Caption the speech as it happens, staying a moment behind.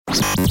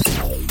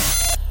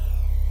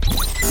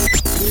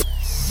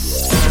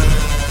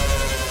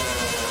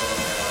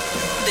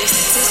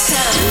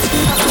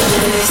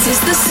This is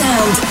the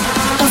sound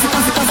of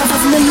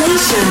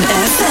Nation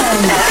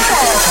FM.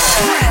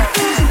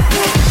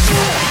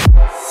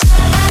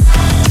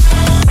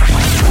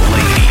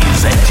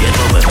 Ladies and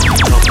gentlemen,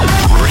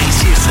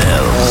 brace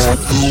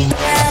yourselves.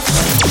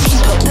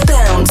 Keep up the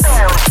bounce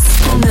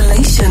on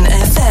Nation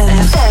FM.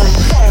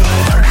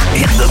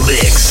 In the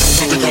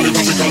mix.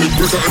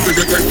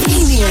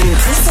 Helium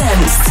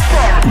presents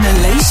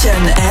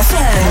Nation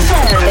FM.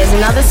 There's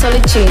another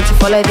solid tune to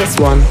follow this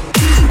one.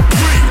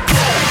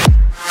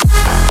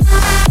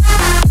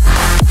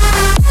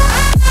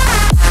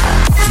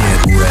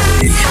 Get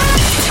ready.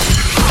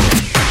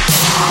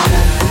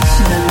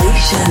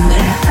 Nation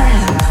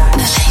FM.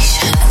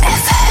 Nation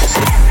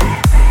FM.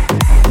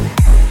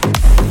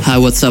 Hi,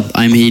 what's up?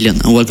 I'm Helium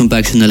and welcome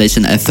back to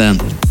Nation FM.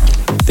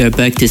 We are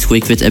back this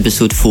week with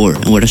episode 4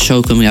 and with a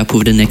show coming up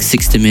over the next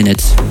 60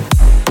 minutes.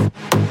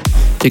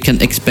 You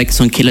can expect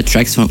some killer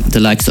tracks from the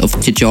likes of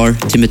Tijar,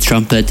 Timmy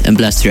Trumpet and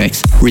Blaster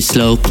X,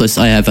 Reslow, plus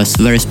I have a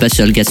very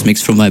special guest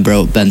mix from my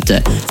bro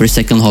Bente for the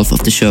second half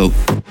of the show.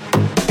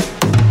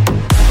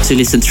 To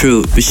listen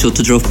through, be sure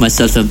to drop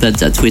myself and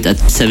Bente a tweet at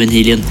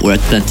 7Helium or at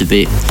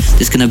BenteB.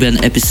 This is gonna be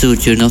an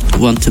episode you're not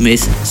want to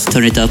miss, so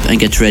turn it up and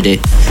get ready.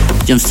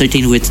 Jump straight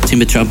in with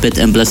Timmy Trumpet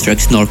and Blaster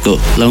X Narco.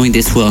 Blowing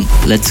this one,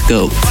 let's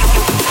go.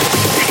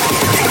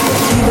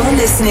 You are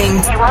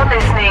listening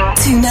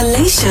to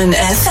Nation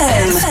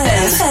FM.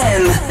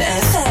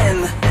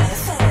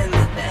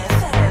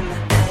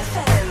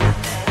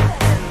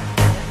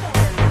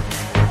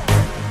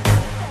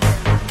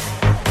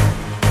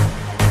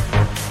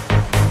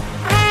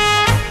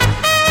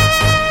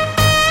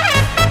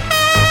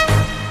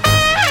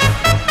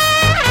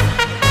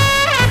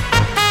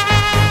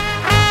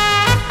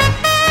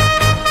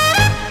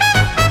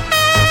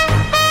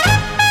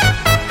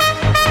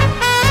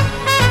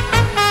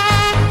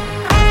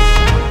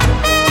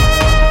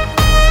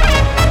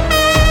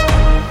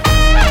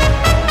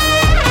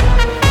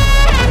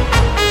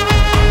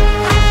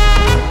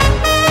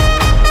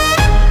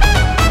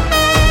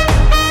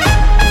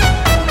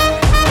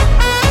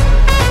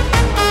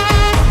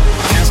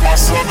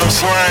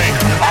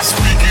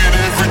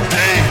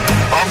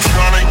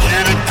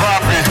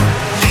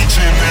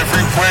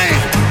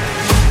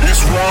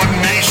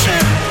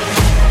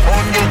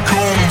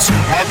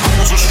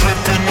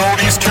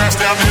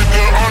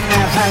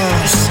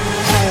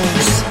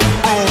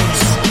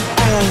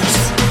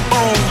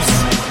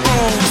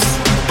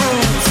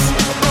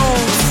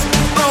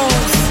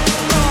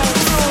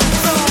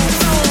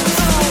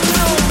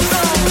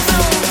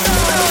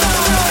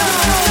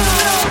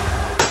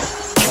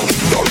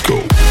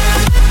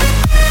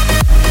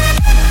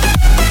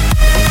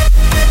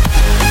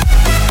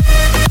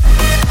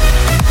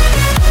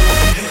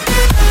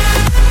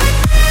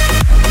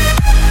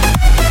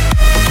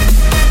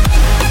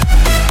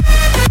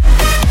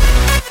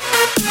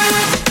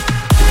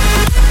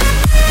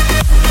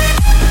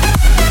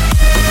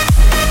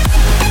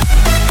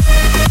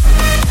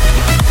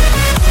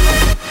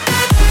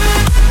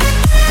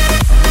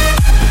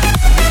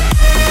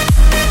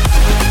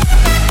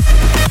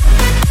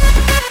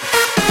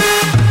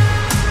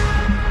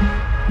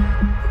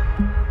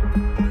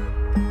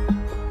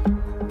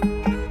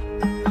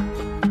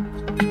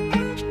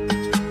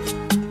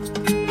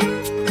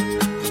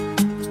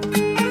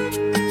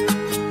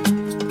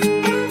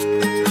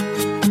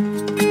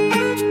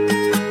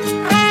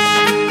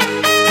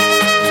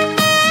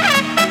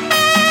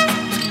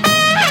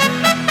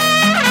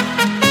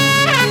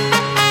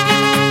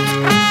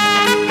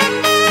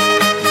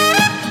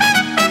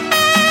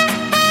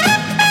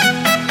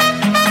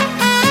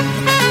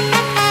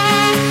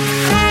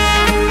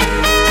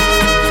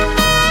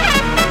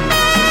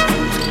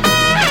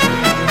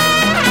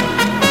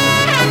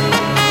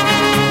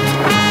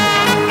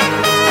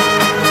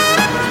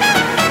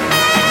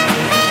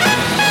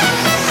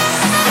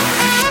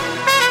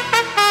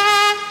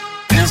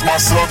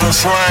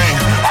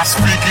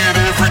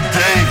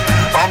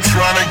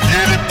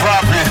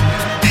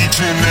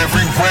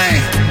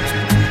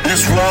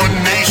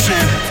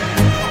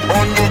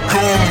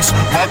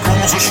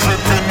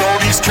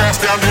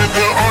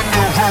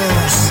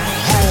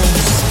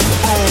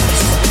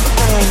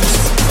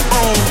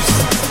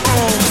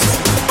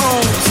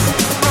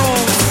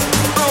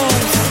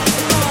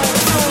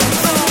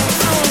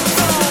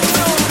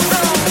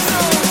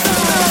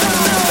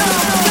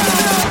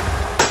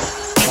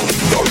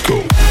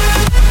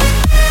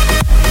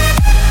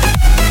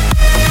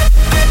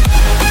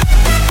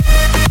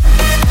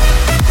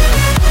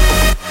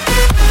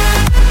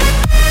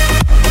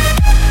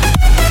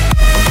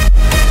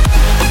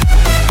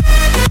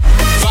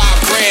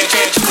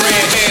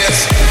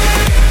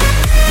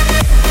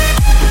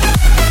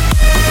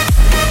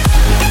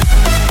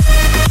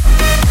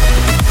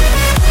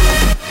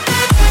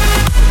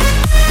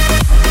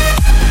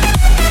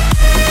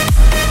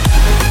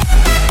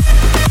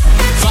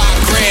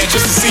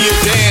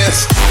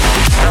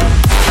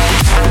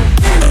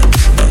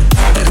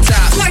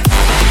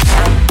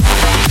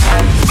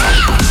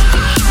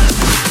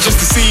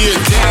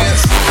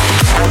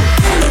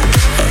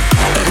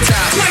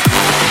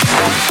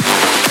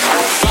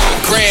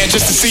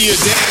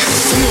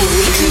 dance. Your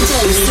weekly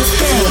dose of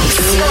dance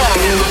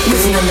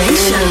with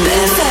Nation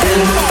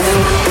FM.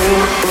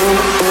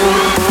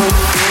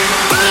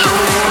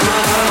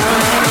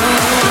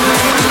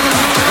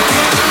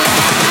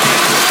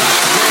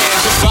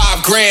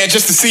 $5,000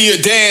 just to see you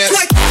dance.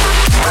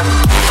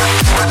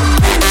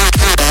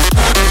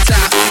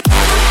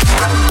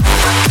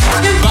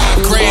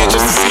 $5,000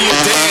 just to see you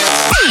dance.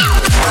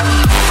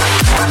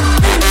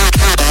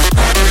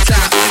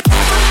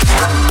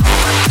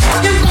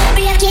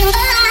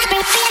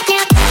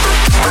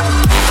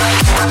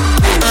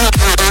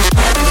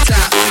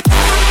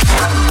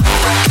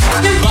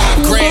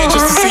 $5,000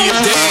 just to see you dance. $5,000 just to see you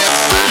dance.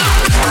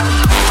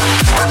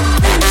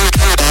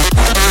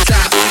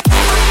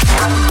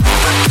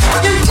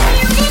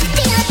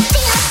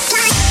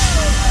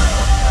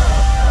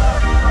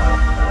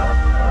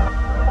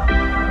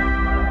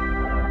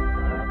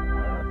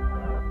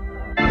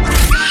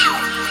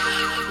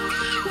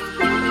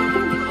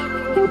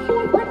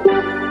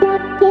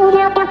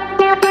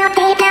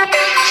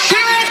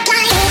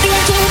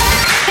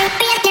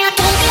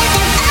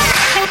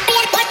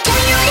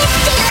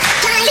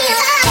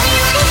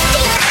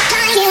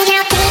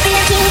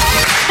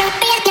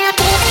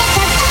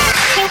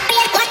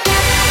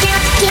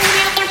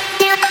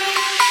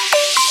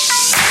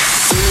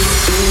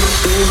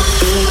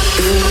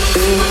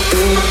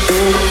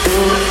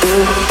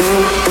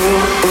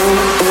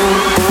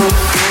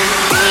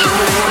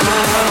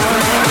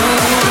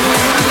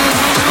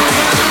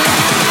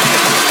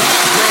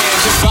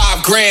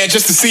 $5,000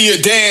 just to see you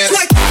dance.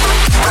 $5,000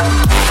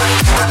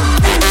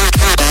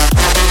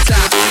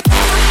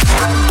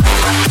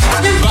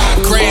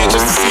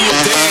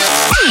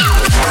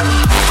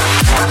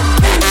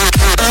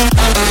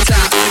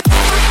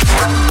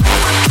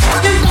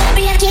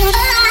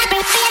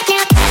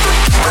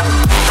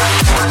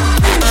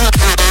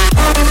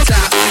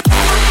 to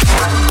see you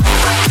dance.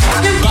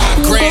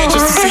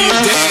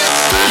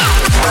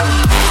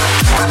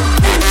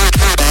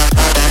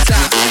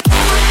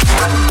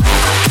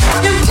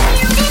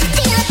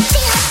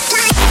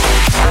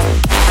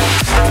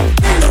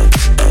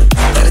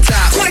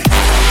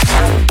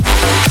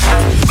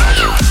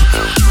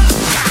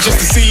 Just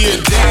to see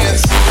you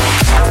dance.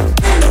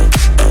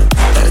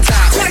 At the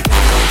top.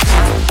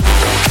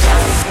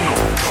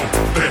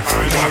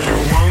 I know you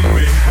want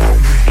me.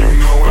 You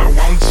know I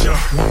want you.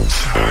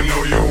 I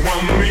know you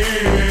want me.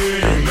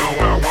 You know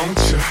I want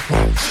you.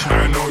 I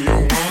know you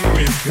want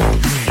me.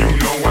 You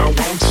know I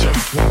want you.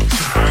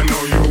 I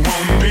know you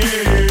want me.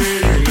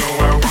 You know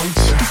I want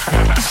you.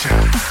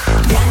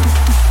 1,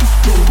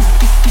 2,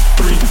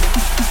 3,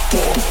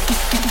 4.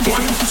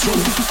 1, 2,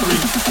 3,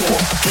 4.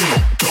 1,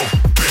 2,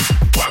 3,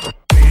 4.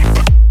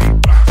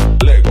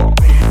 Lego.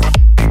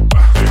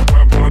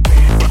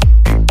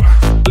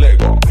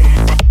 Lego.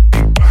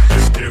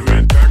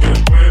 Escribe que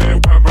puede,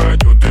 papá,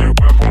 yo te voy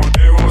a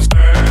poner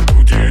gustar.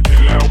 Tú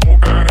tienes la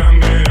boca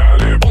grande,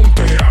 dale,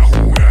 ponte a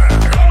jugar.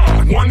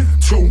 1,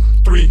 2,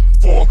 3,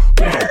 4. 1,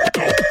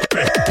 2,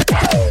 3,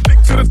 4. Stick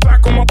to the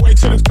track on my way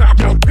to the top.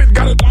 Yo, Pit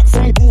got it locked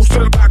from goose to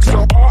the back.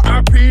 So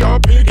R.I.P. or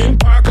Big in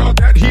Parker.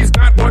 That he's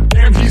not, but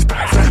damn, he's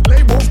back.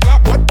 Labels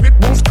stop, but Pit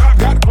won't stop.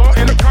 Got her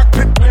in the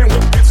cockpit playing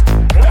with bits.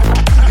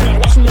 Yeah,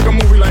 watch me make a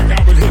movie like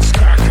Albert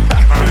Hitchcock. I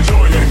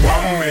enjoy it,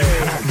 want me.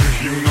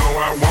 You know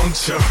I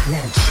want you. I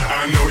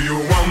know you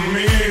want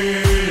me.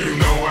 You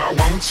know I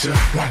want you. I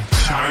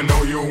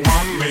know you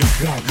want me.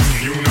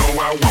 You know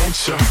I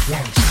want you. I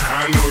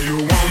know you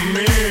want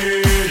me.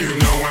 You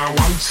know I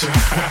want you.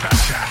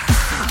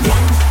 1,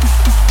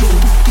 2,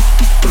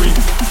 3,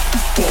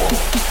 4.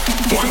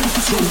 1,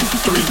 2,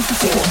 3,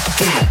 4.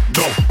 1, 2,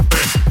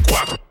 3,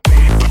 4.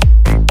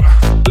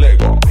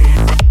 Lego.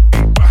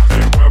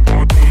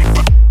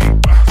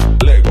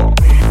 Lego. Lego.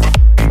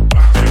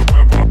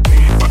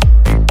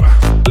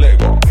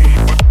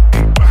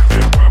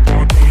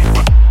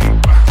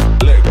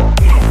 Lego.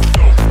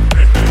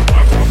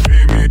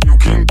 Baby, you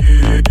can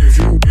get it. If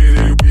you get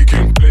it, we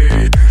can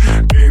play.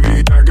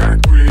 Baby, I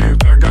got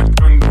cribs, I got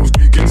condos,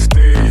 we can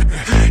stay.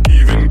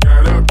 Even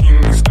got a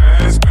king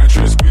size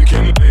mattress we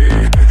can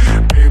lay.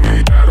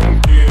 Baby, I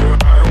don't care,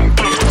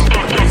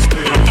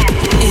 stay.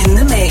 In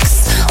the mix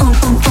on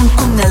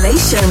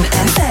Nation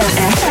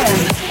FM.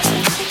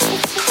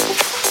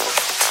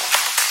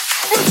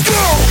 Let's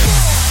go!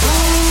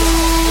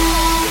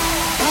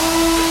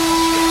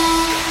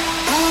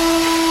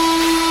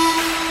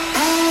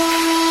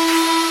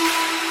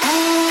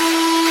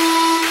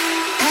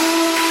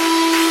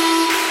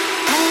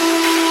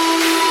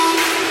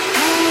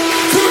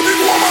 To the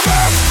people on my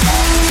left,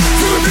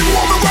 to the people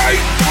on my right,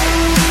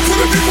 to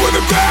the people in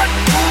the back,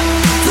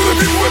 to the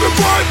people in the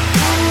front.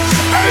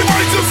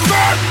 Everybody just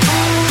clap,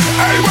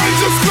 everybody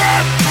just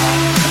clap,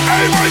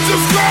 everybody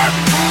just clap,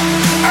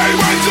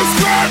 everybody just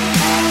clap.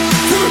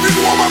 To the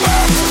people on my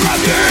left, clap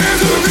your hands.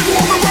 To the people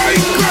on the right,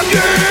 clap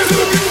your hands. To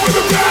the people in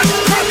the back,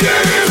 clap your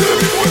hands. To the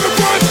people in the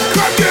front,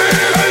 clap your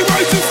hands.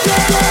 Everybody just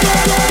clap.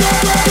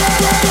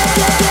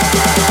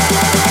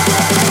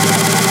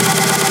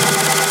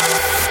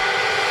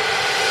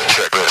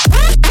 Check this.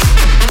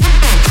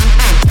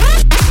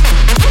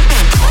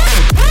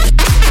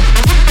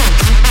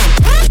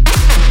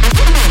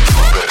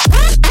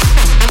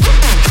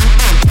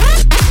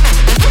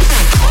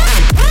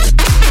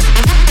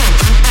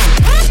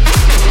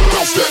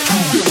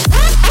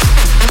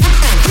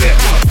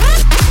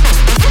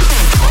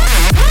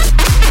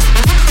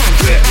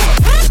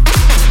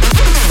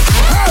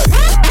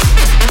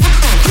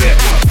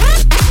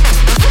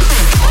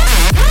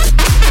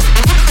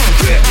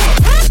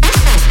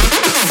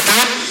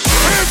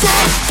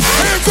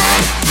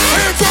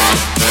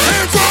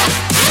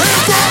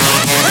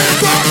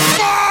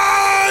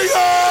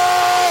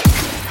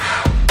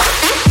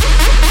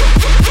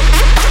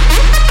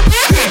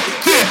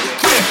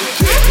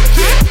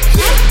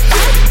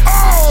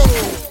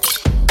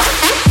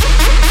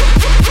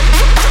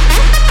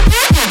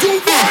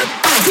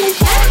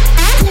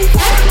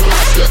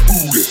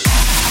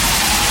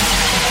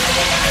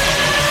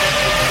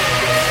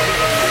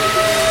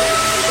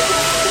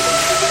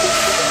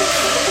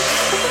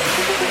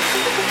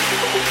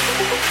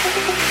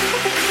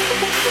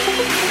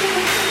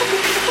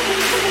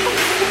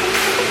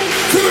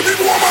 the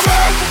people on my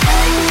left,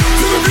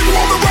 to the people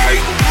on the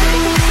right,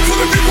 to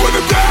the people in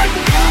the back,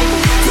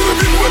 to the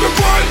people in the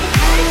front.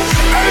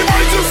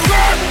 Everybody just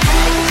clap.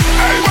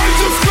 Everybody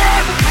just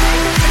clap.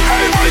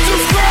 Everybody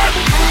just clap.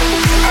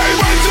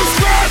 Everybody just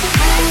clap.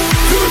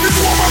 To the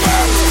people on my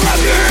left, clap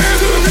your hands.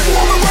 To the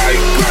people on the right,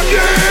 clap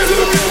your hands. To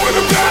the people in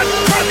the back,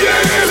 clap your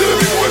hands. To the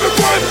people in the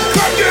front,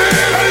 clap your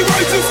hands.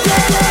 Everybody just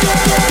clap.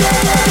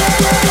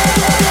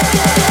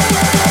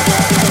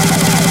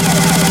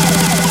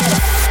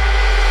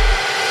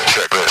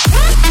 Check this.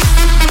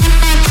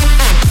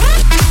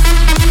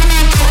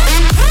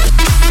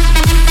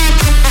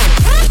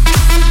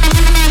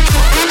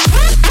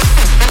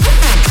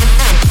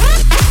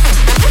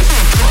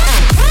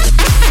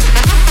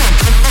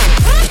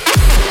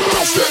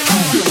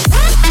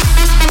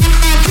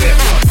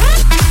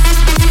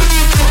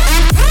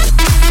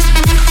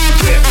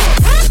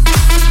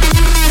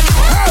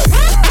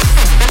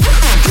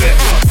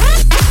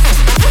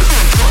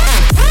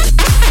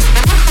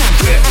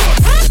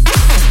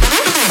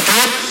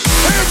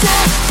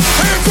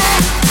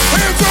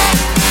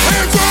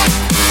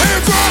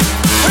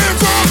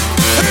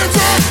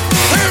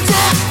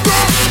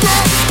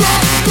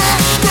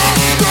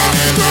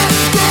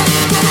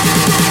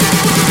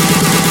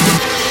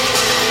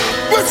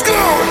 Let's go!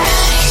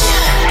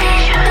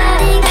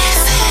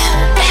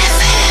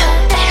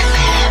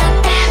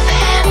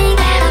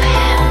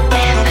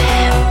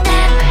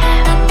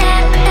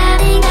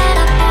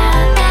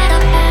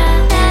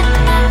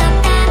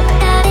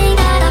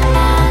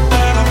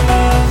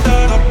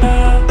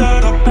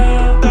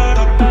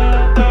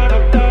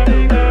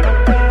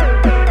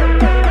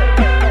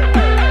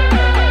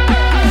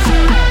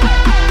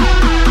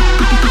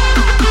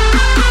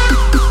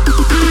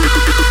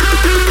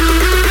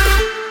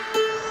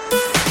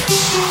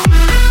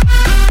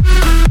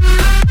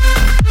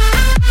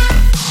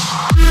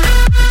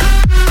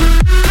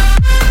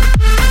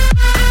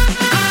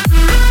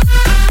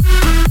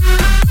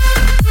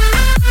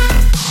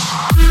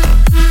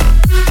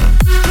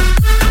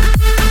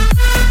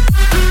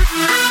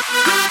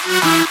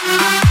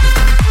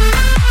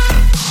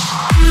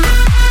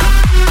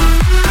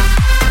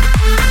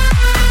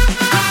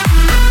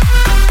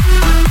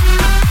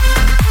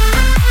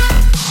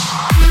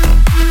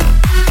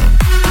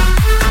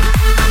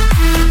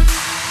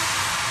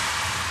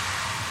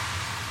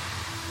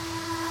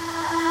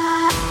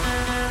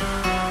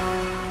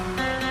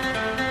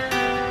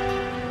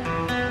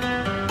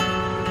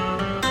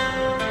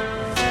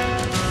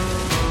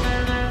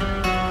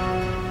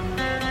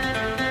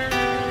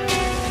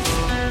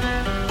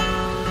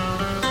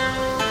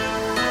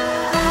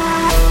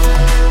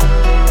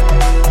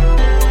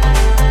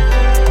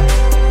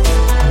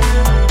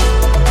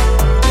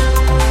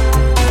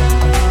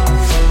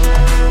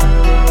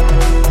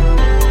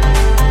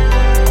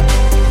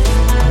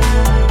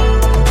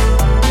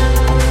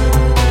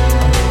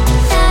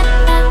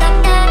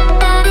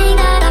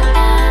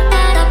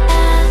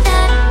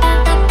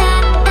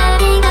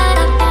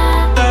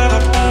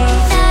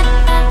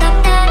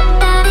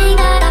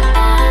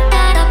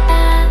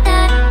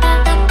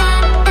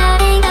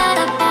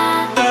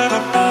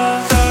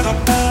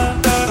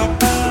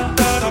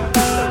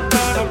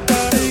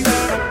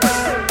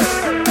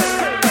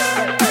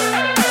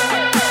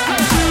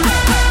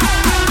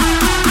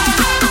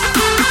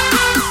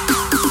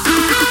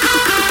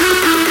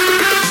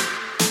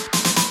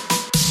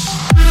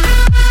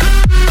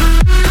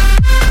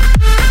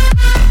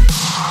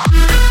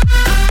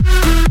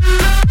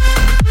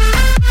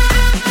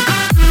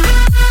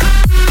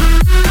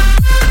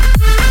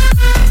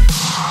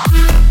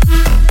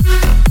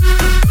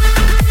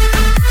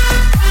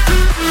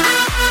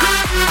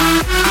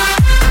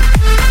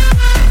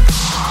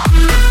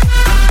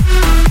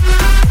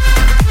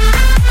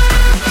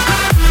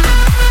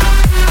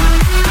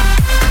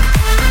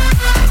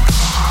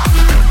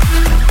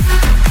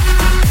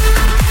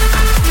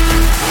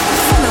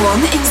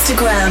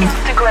 Instagram.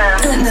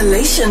 At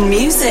Nalation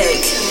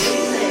Music.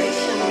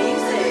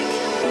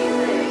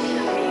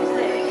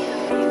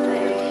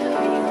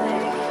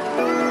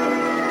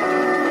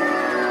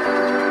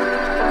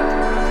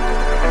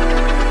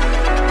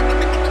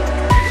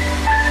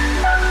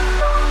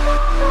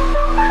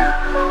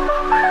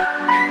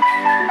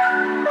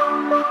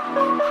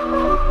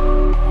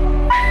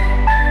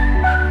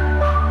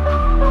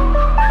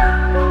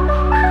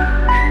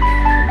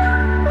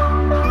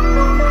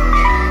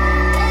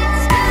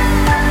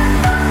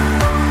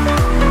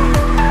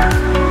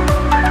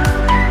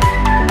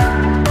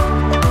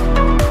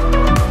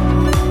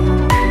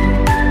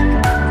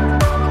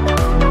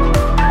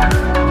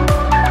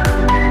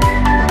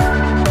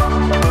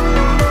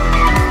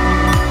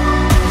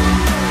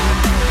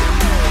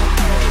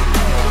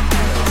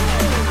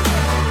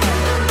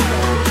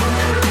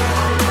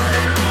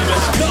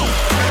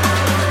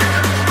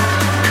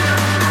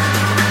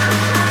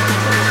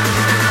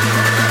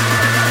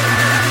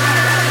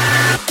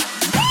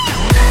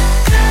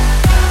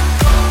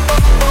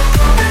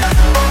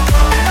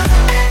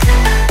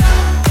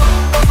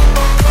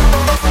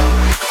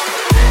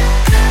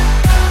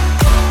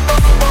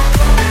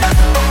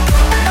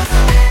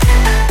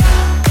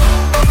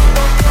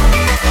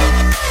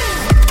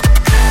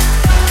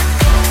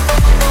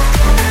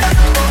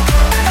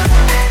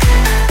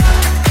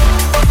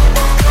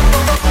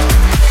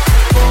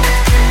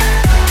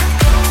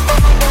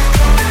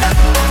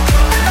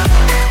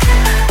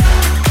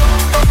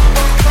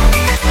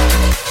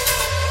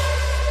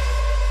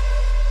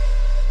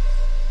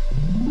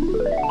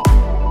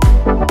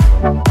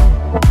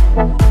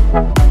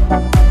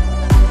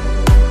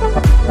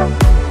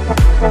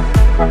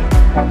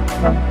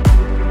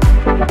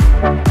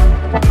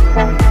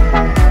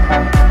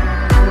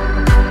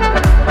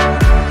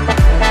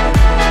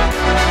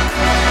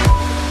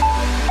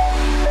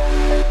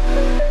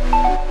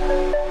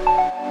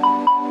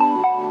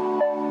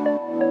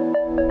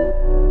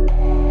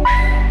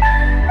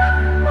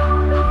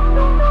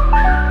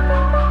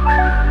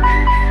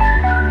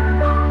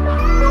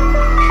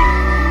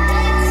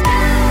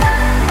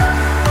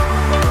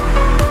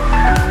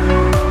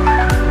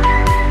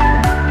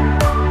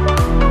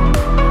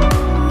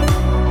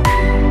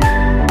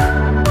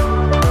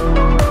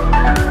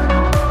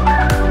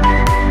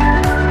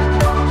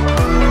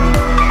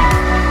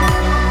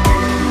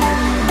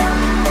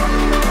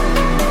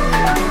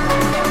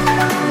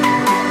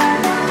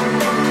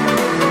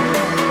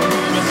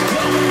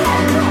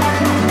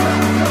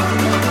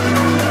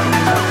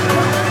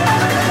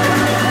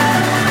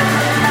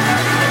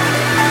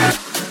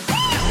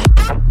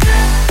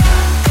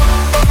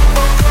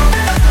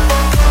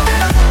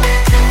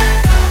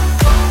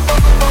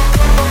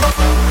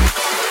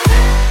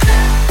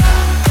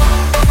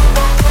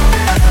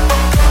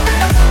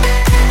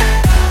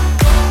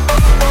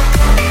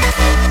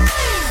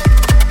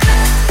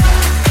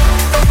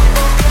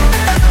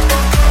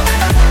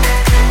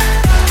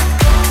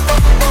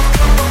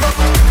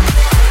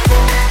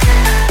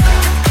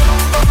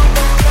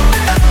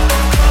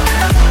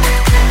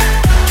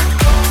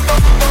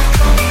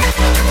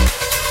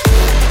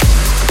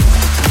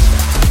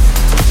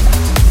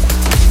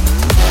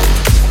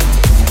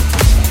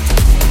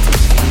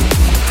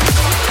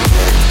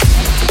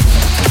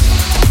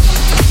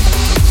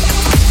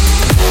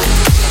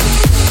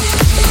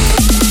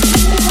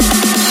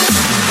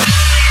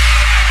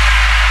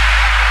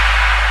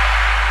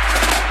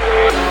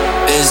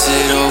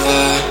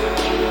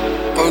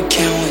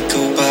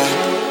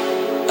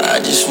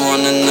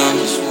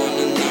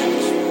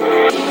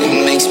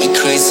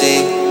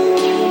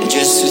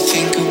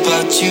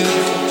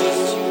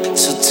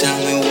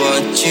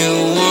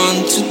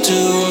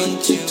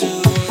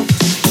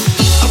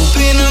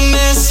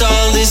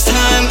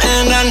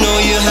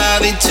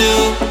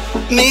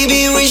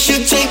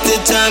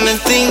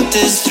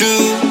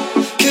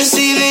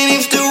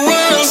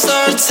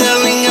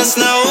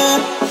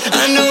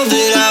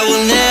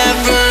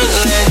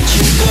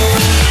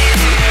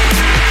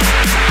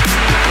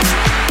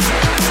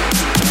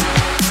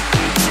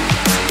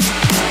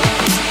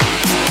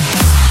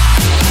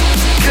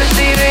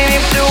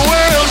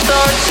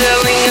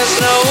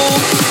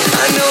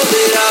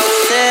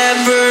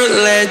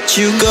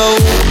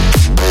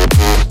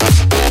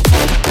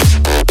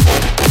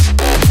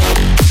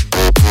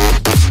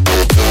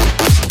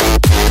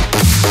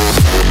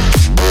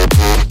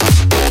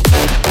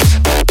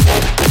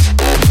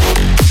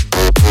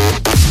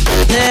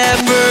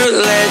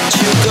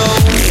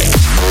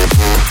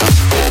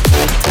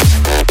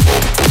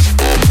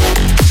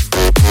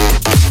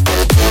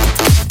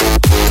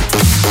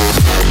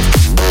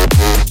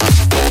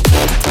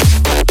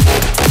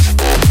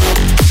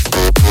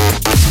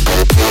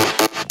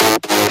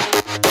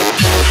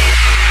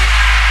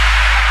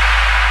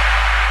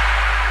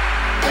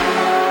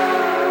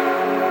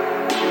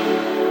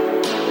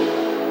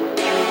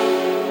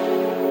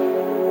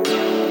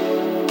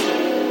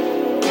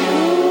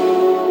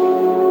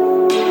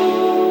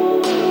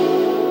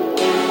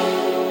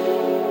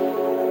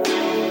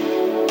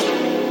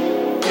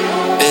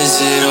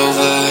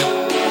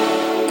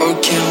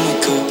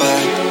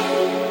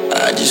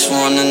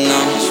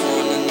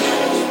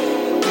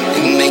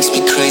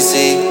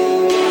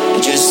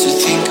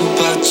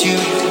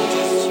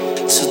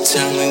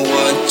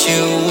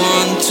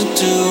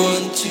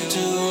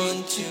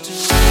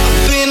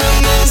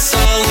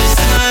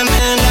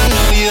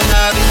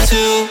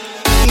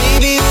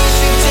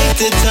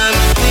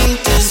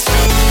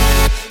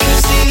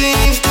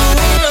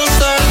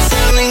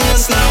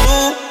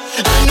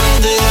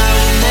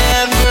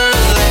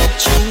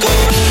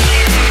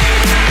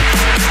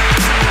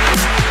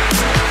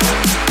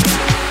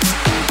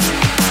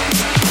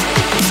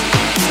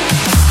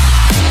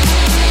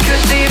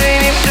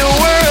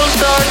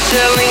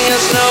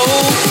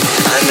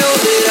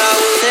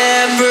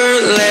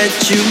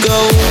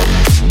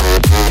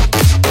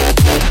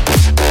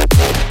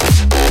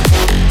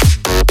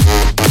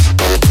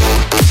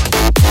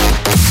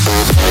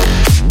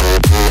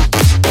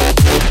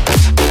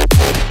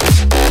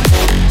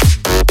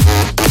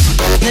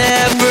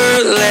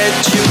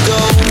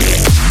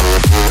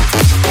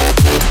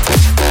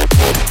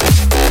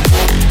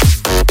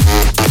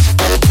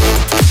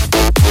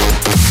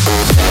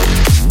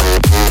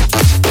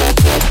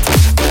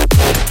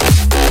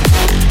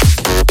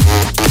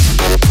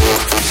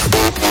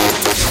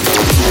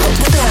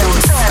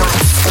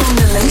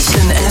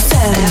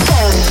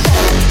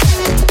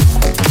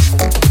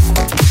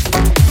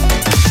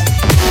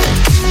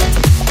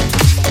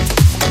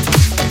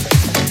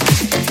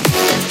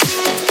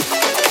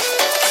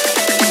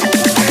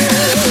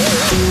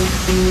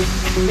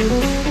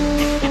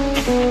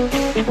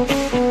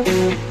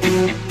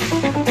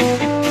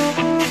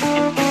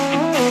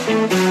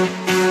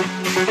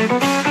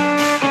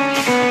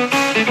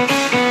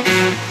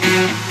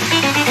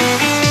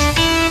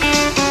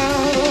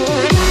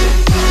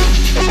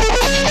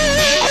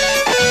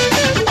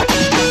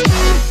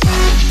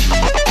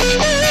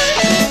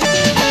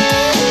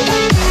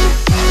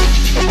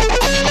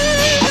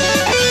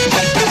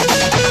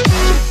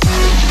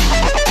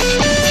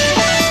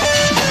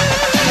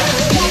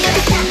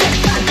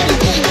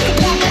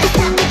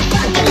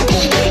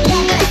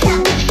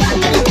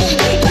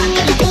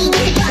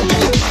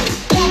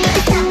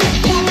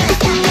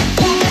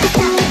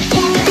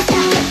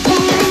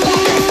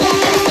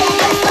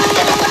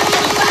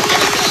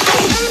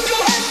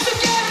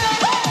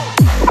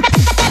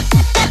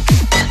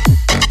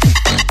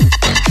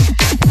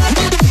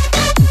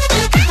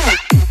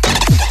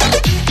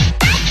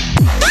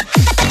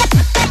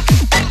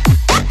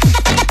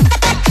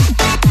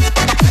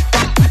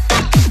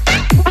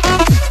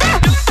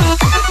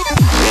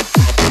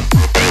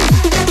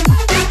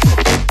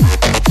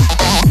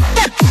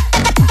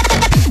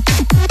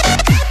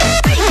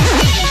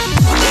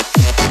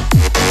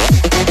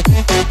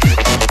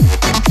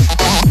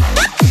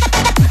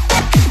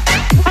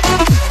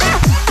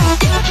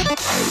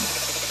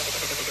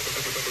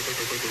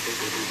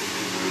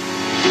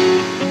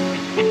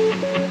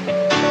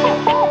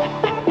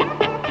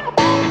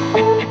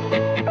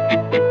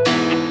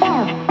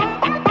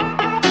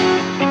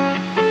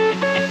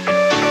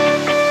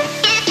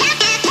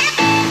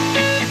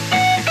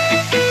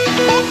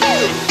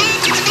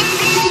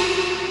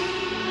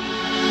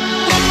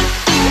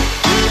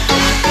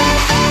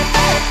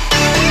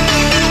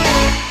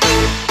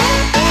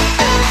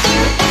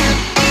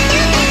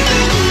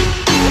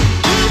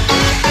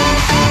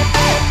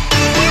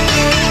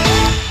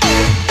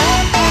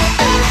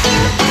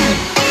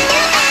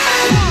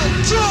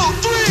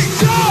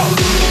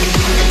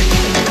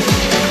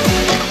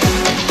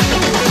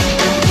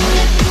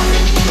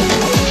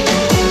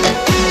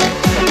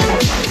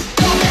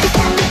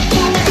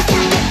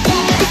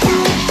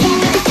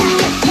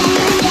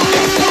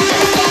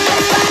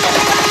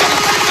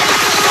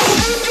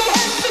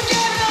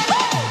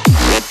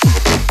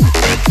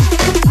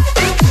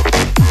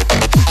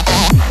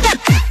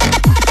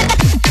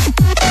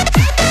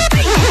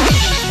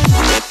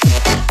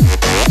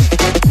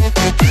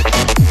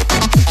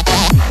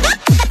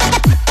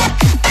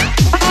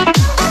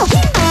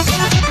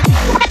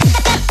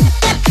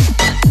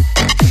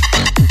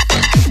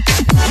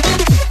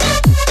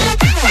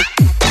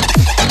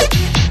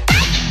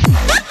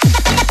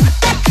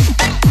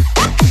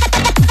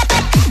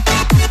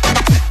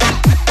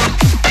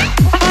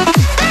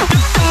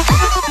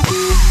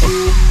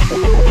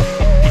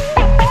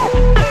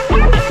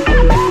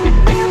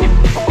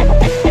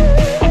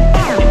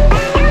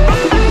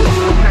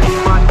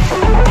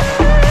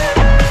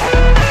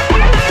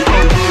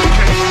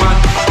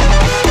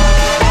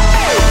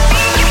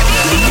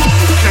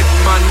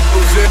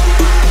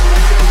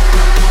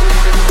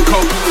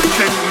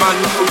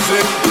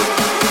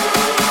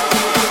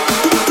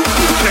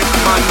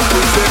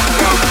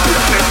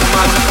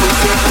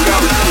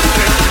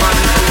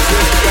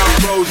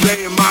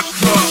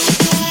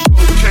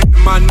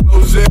 my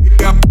nose,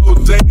 got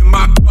rose in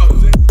my cup.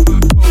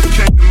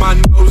 Cocaine in my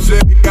nose,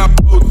 got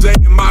rose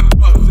in my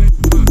cup.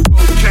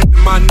 Cocaine in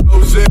my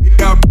nose,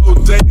 got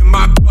rose in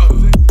my cup.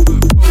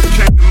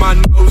 Cocaine in my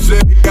nose,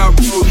 got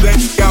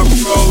rose, got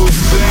rose.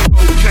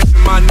 Cocaine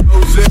in my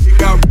nose,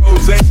 got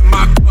rose in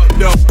my cup,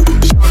 though.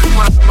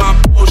 Shawty climbing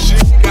my pole,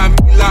 she got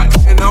me locked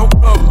in on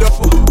cup, though.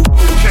 Cocaine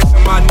in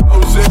my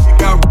nose,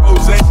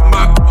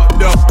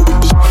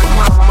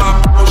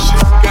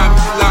 got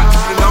rose in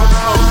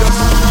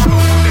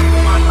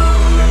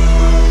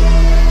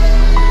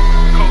my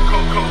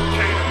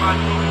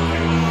cup,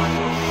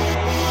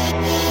 though.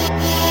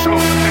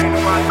 Shawty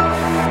climbing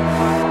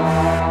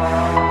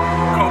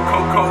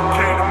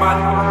my pole,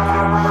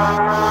 she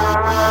got me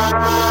locked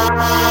in on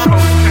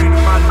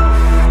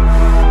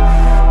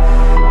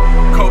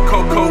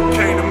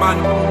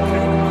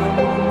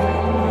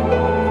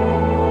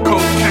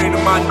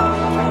cup,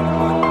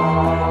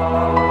 though.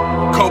 Cocaine in my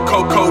nose, cocaine in my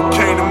nose,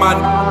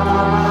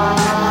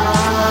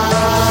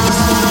 cocaine in my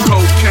nose.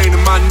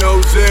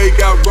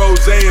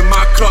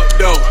 Cocaine in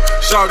my cocaine in my cocaine in my cocaine in my cocaine in my cocaine in my nose, got rose in my cup though. Shawty climbing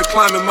my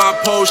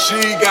pole, she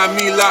got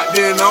me locked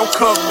in on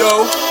cup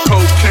though.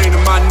 Cocaine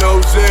in my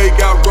nose,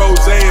 got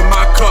rose in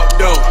my cup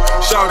though.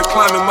 Shawty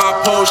climbing my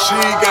pole, she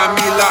got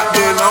me locked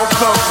in on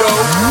cup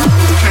though.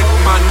 Cocaine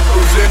in my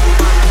nose,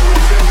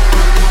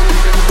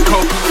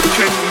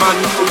 cocaine in my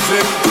nose,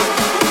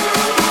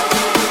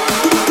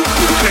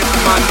 cocaine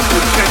in my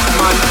cocaine in my cocaine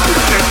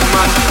in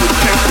my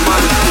cocaine in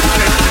my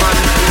cocaine in my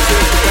nose,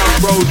 got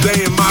rose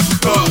in my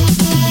cup.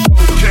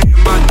 Cocaine in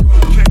my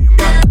cocaine in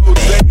my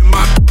rose in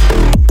my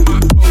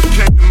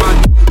cocaine in my cocaine in my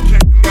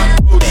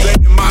rose in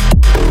my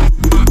cocaine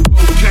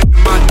in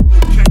my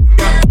cocaine in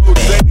my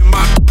rose in my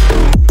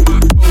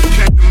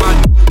cocaine in my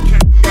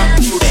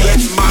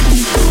cocaine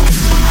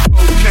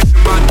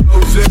in my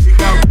rose in my cocaine in my nose,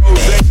 got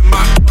rose in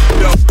my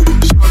cup.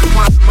 Shawty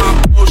climbing my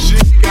pole, she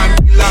got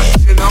me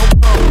locked in on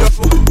cup though.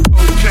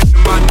 Cocaine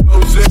in my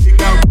nose,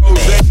 got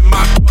rose in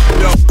my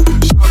cup.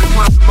 Shawty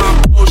climbing my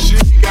pole, she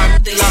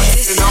got me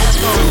locked in on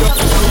cup.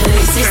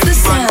 This is the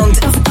sound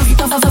of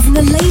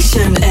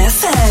Nation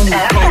FM.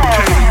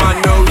 Cocaine in my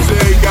nose,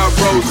 got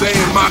rose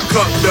in my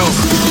cup though.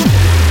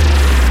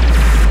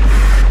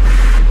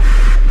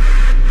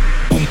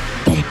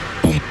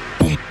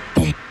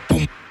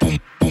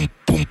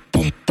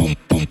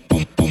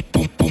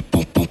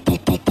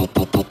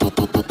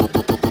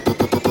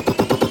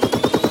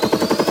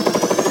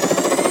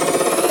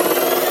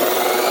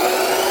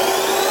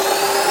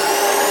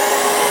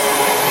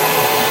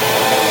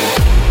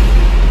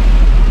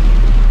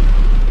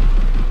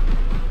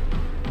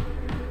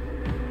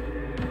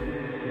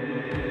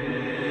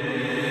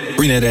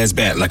 Bring that ass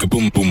back like a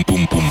boom, boom,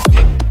 boom, boom.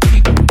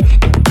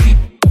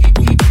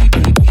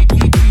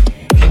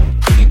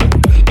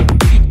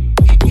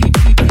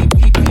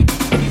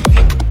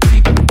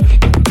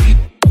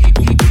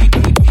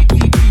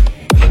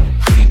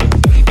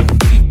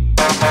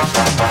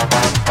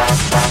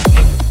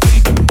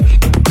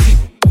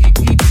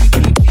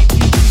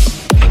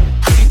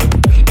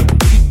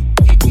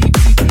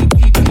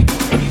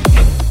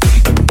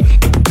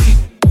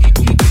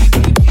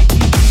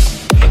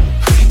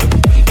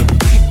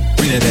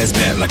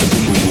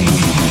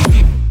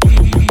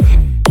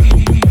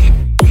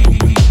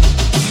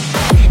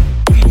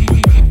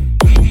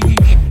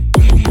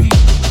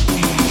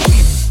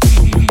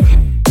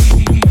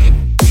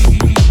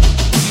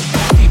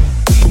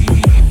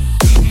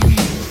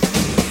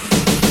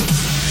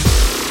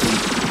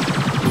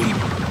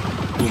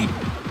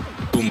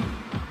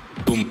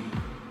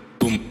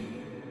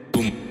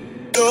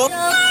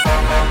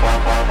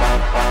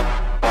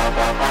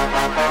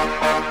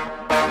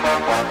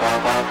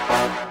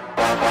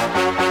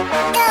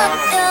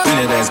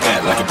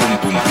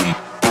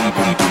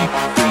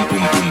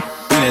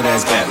 Bring that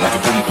ass back like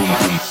a boom, boom,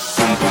 boom,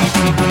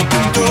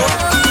 boom, boom.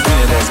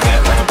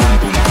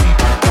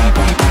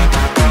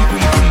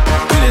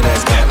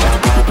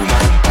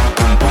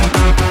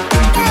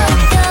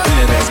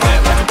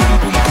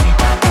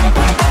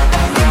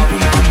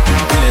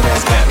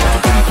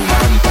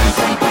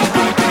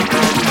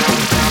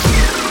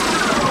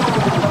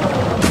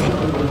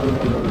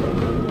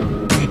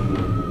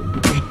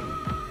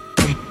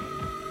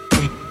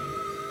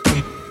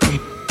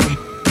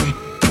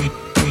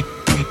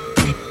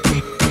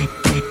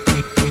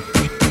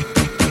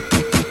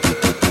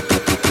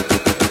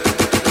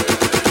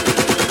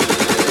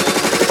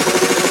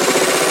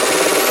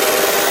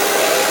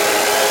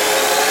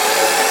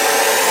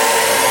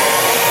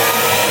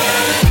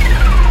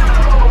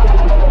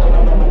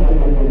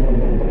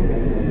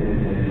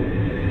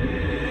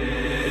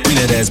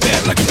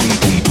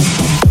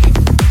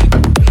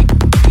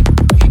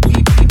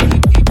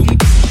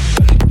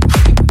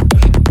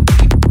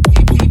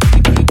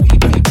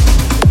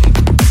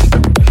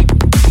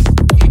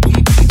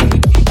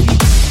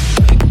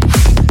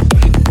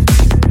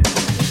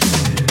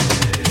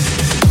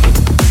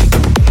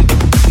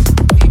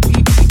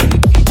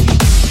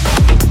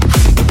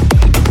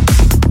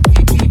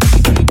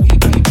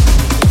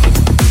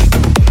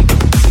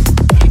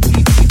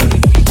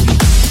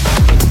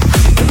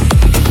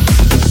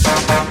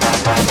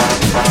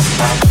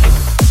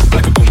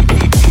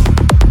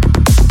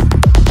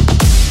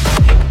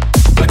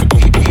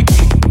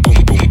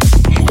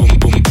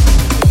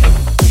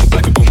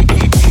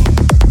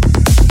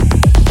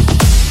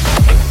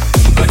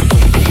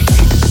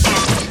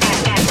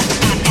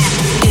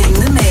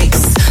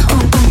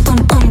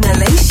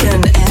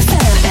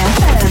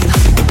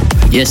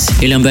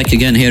 Yes, Ilian back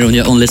again here on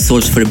your only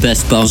source for the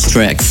best bounce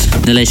tracks,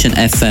 Nation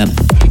FM.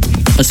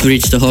 As we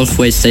reach the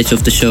halfway stage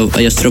of the show,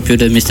 I just drop you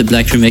the Mr.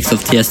 Black remix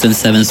of Tiesto and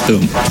Seven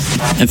Spoon.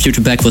 And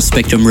Future Back was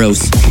Spectrum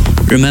Rose.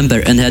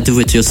 Remember and head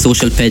over to your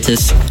social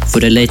pages for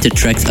the latest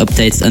tracks,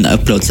 updates and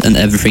uploads and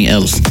everything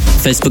else.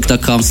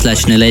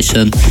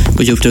 Facebook.com/Nation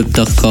or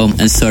YouTube.com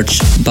and search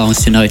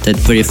Bounce United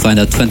where you find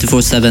out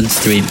 24/7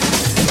 stream.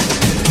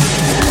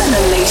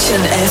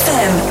 Nation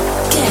FM.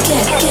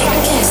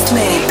 Guest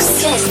mix.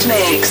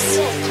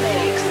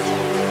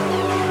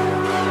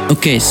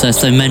 Okay, so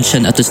as I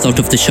mentioned at the start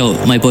of the show,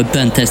 my boy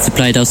Bent has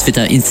supplied us with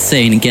an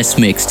insane guest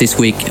mix this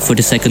week for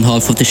the second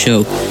half of the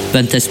show.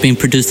 Bent has been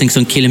producing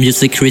some killer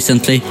music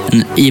recently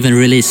and even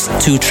released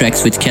 2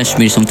 tracks with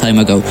Kashmir some time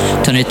ago.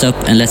 Turn it up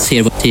and let's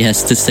hear what he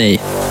has to say.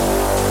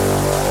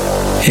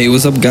 Hey,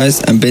 what's up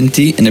guys? I'm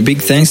Benty and a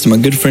big thanks to my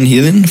good friend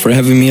Helen for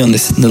having me on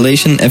this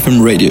Nation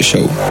FM radio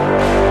show.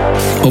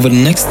 Over the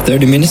next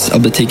 30 minutes, I'll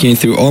be taking you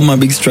through all my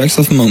biggest tracks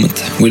of the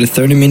moment with a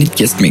 30-minute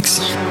guest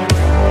mix.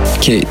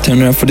 Okay,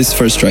 turn it up for this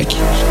first track.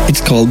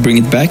 It's called Bring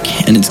It Back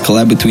and it's a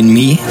collab between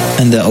me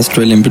and the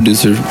Australian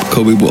producer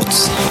Kobe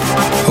Watts.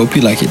 Hope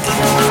you like it.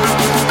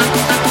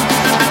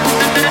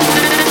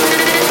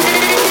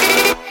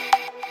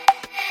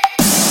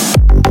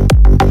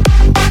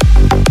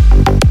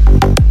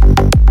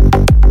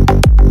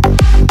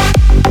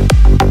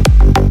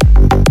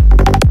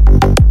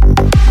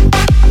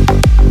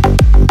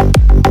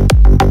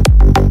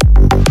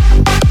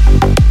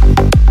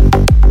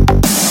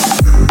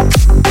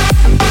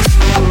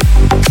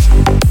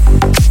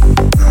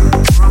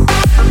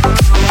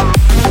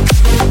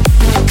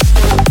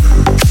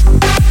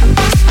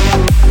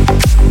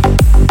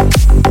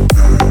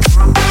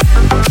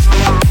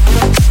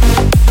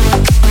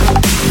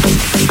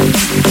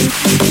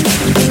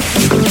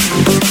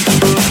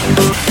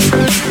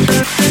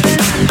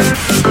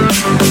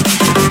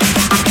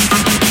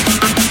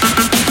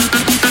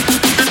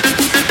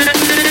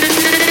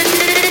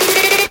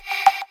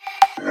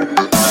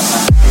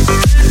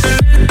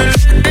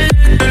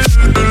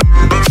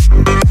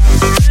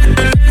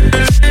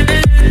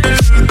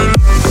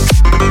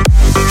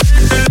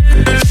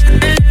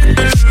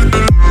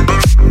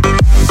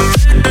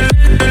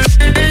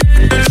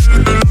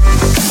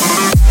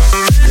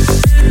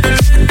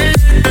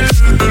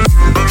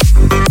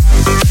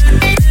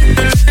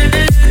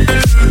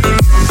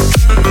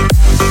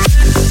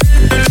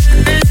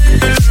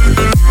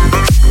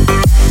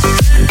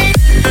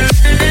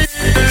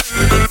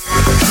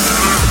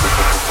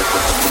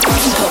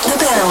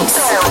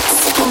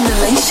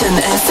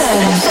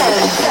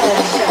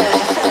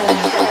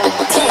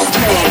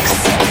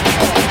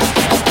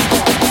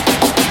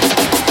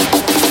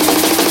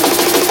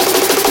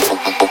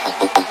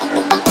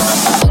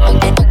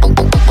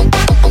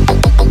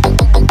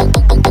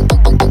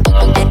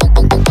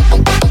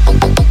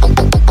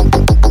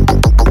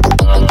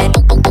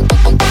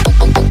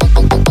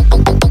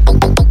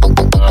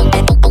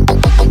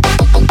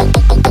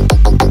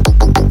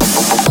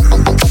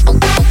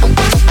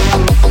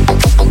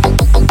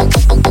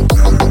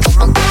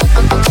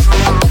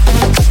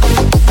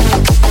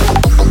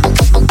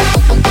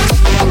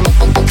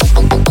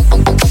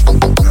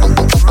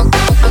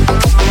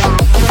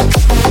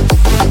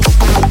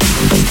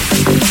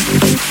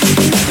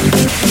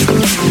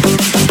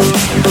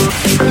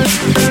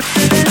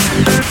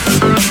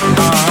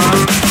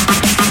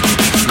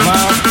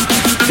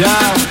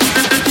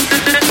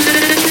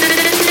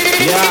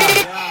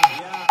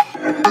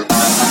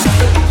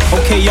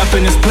 Up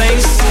in this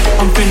place,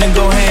 I'm finna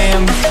go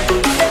ham.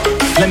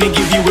 Let me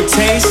give you a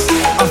taste,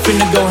 I'm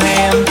finna go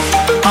ham.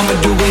 I'ma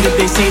do it if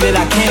they say that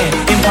I can.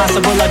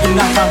 Impossible, I do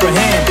not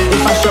comprehend.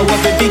 If I show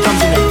up, it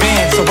becomes an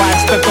advance. So I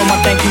expect all my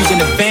thank yous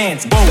in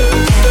advance. Whoa,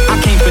 I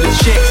came for the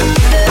chicks,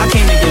 I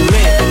came to get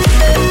lit.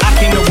 I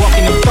came to walk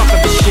in and fuck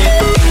up the shit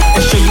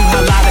and show you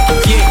how loud I can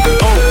get.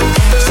 Oh,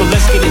 so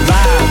let's get it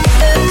live.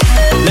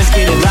 Let's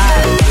get it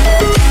live.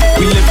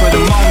 We live for the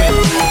moment,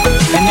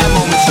 and that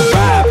moment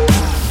survive.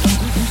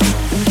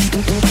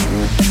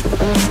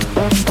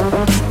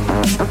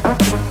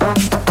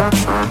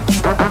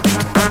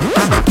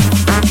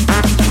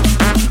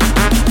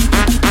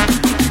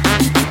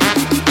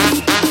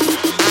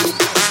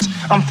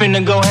 I'm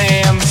finna go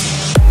ham.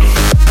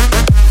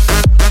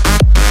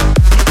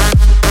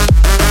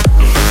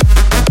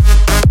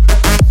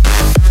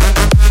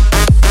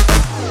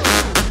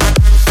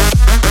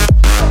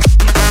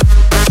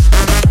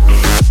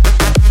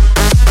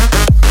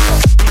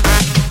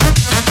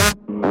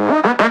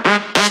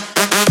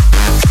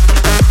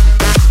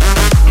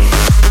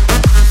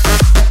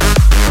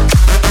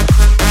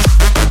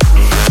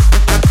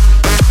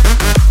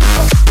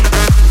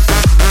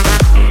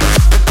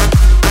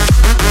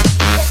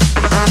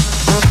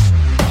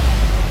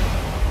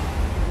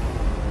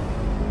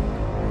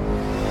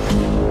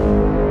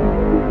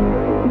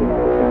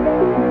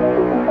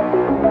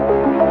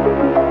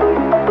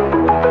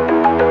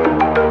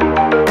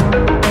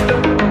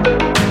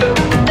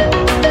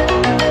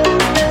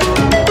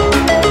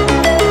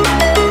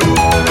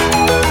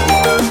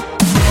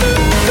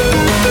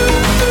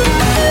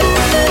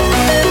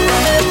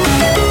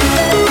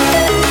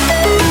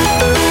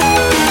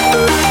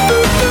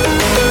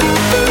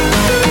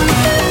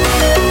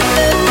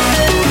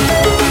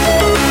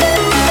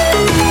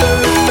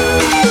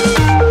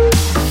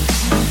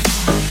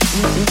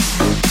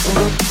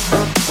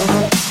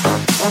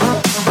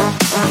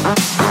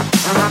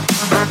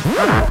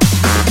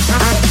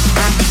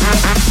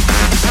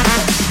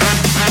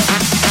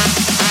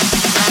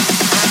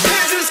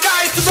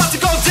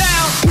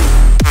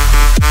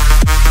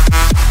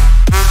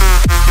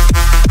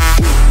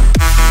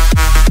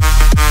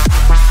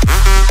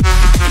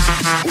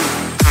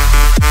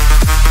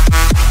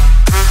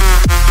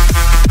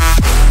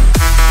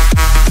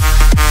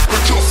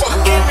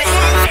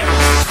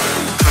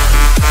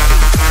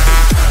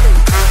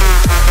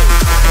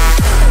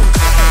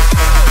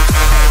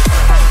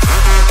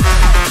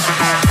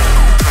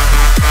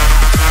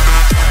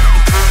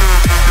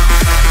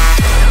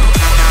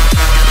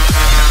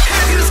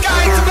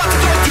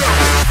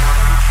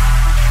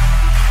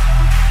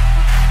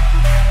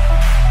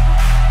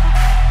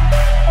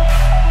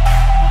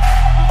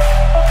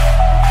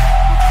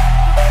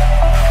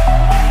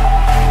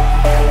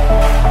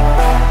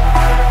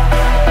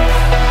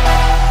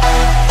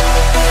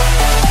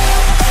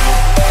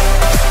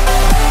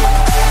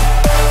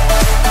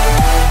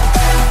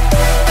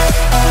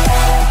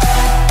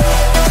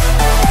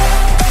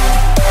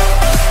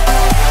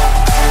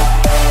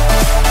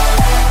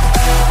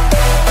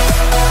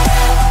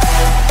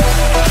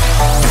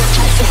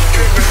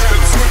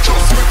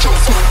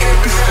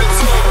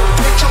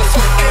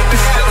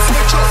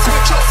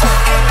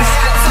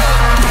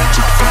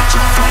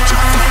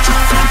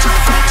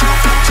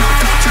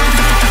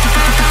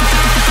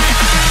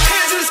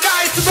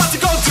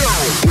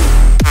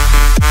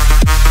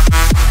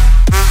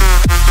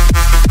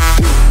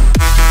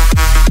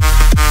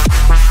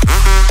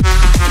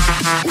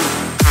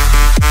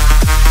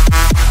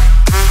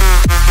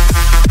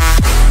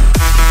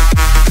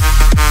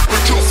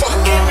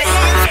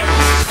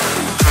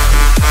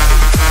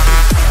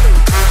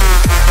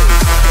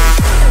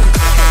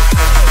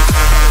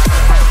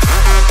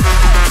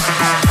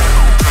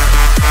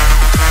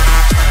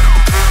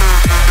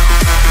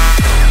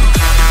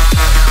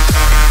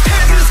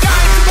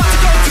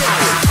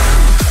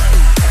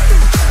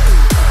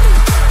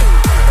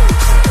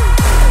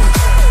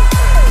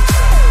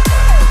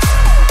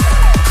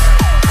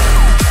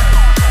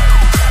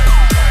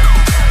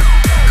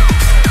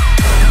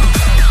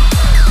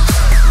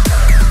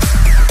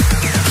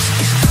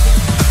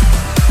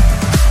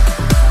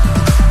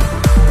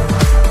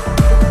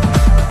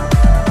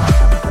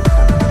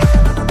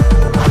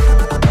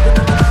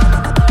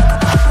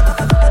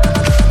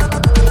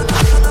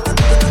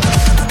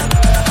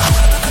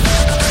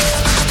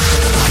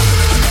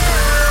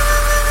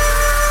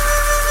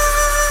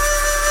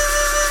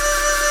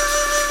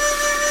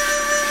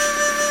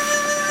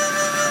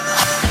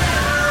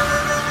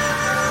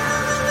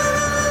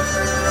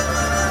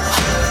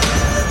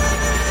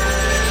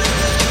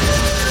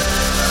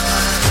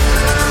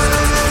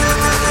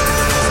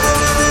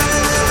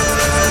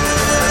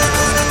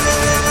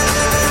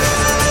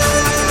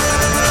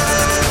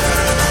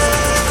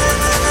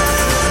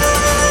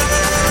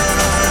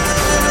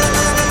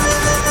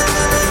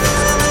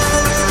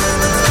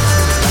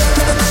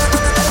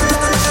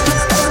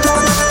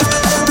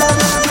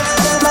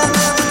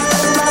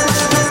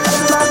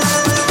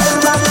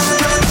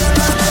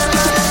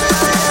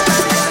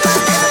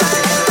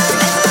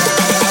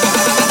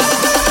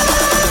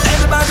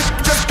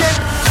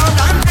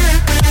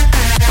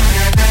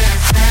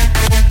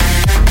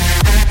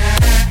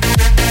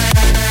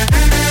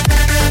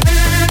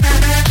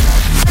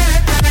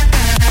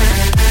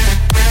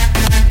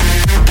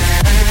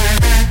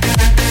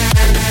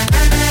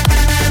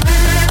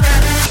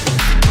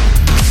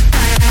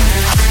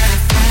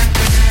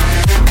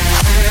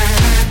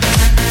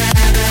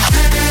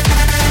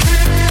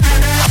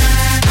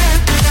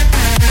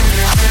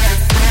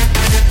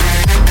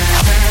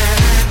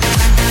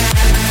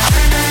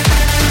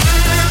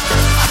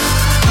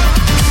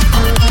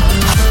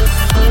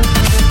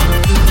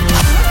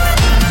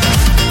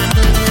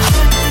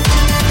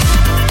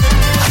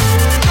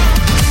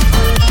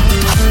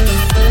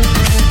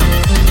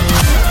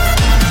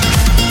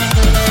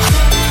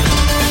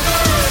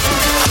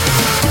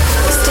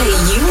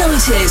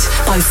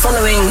 by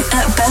following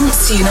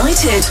 @Bounce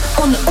United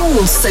on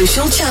all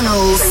social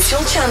channels.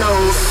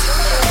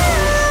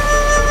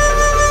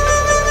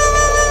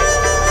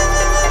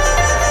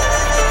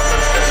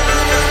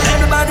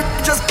 Everybody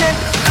just get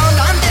down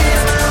on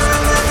this.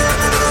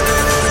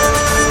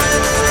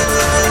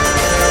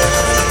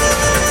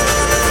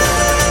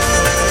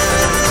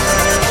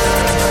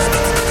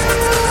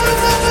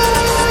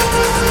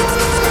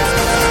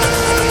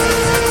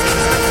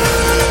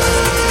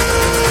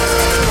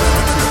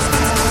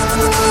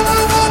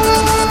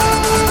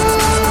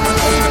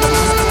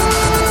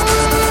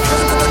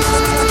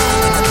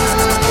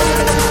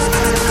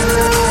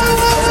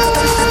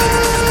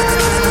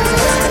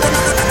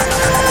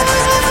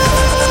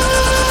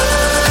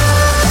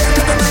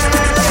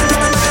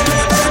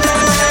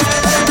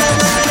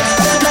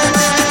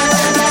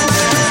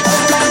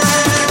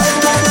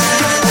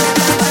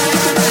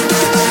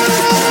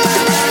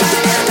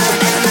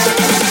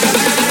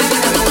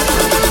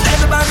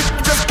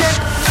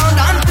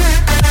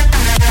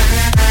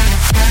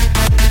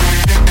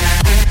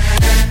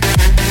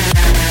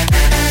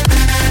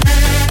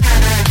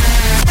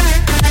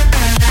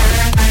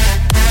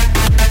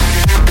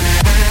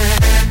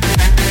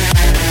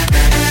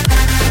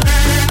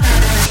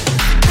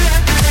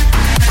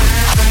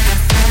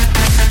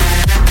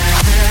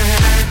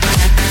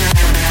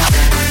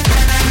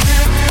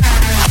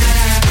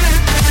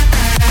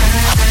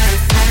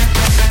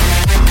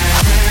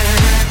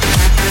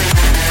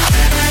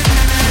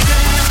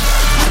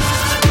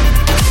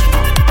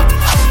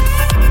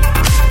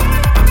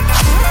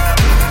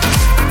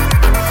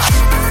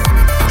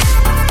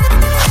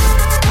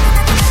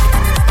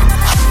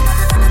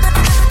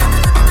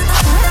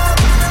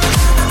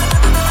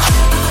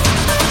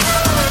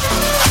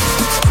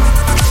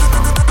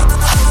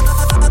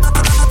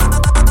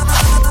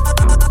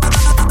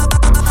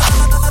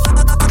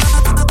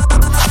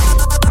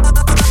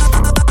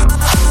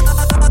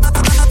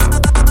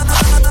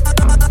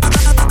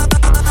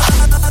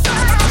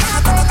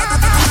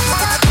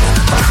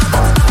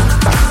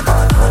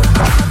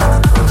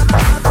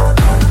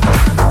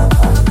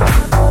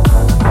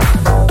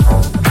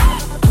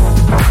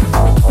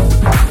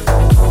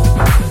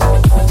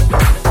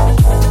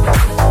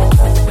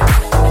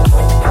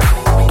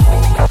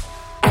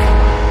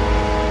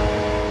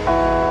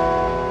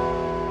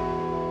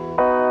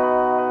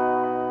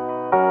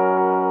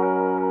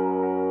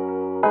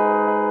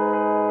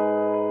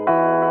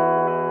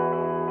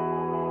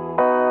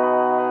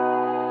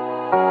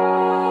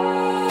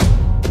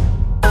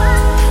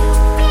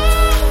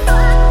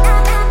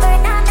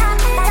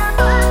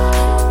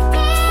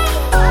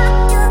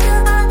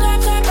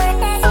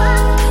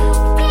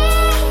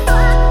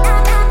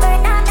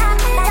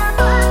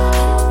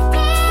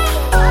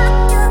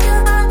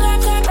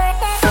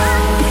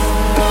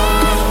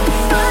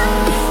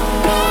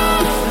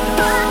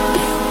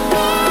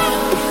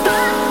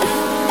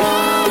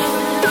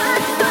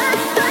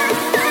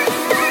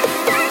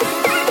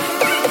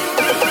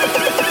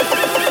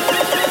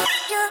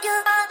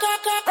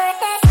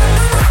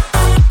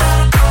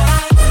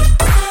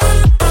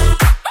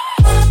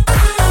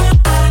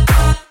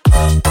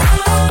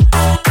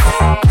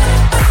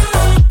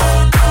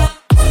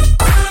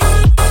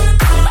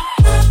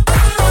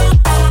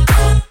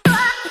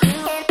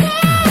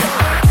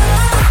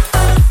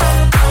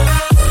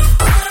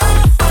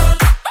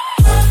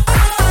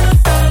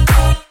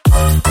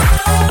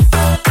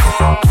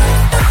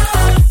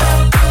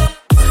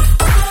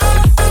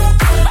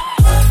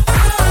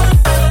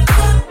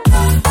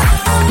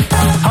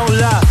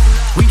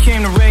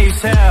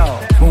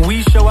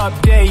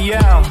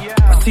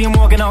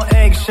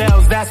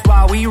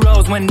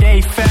 when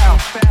they fell.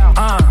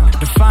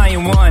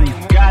 Defiant one.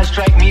 God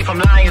strike me from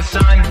lying,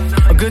 son.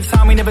 A good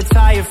time we never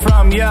tired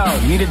from, yo.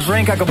 Need a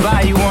drink, I could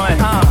buy you one.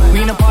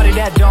 We in a party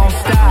that don't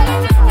stop.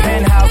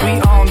 Penthouse, we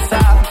on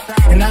top.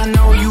 And I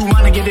know you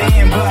wanna get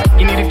in, but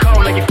you need a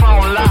code like your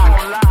phone lock.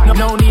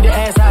 No need to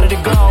ask how did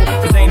it go,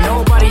 cause ain't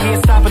nobody here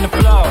stopping the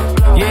flow.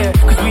 Yeah,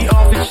 cause we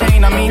off the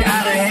chain, I mean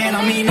out of hand,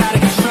 I mean out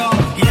of control.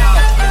 Yeah.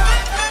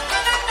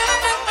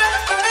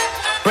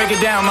 Break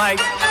it down, Mike.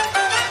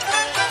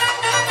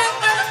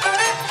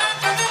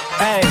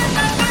 Hey.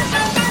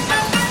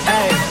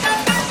 Hey.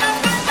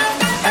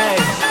 Hey.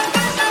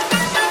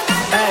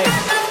 Hey.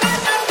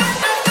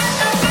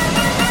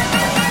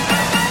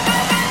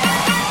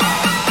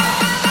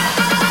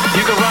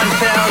 You can run,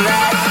 tell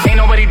that. Ain't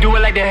nobody do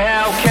it like the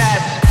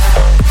Hellcats.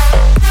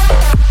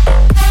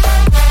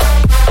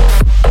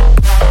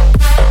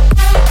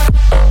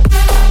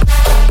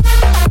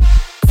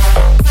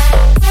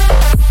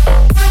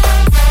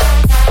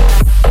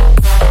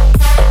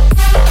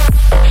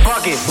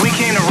 Fuck it, we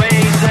came to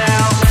raise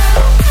hell.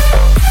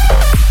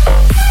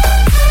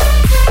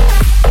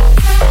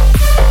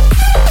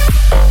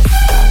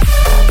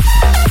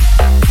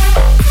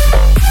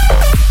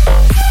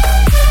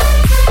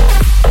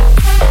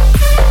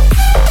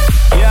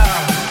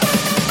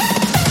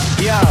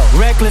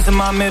 Reckless is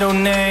my middle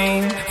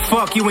name.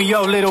 Fuck you and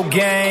your little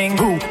gang.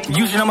 Who?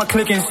 You should know my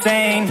clique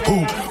insane.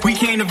 Who? We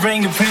came to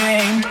bring the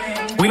pain.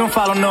 We don't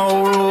follow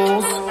no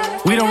rules.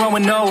 We don't run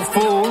with no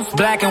fools.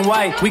 Black and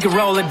white, we can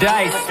roll the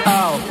dice.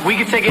 Oh, we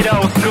can take it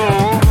old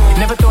school.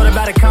 Never thought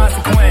about a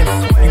consequence.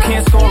 You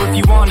can't score if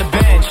you on the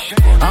bench.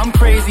 I'm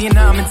crazy and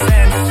I'm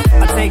intense.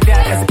 I take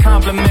that as a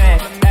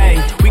compliment.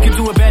 Hey, we can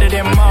do it better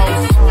than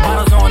most.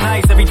 Bottles on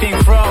ice, everything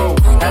froze.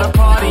 At a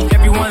party,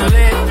 everyone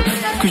lit.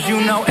 Cause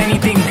you know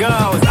anything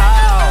goes. Oh.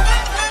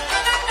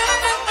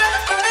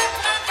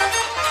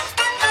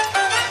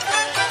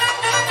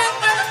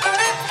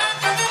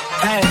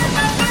 Hey.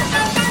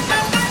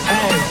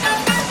 Hey.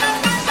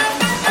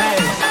 Hey.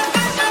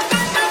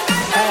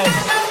 Hey.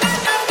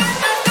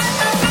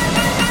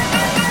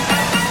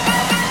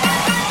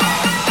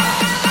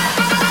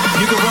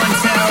 You can run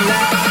town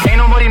loud. Ain't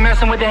nobody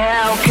messing with the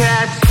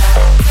Hellcats.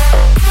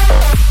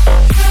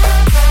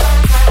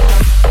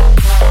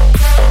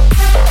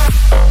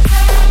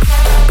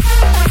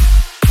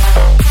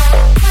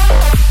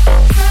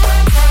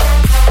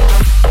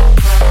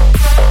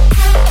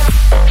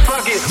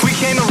 Fuck it, we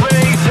came to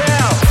raise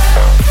hell.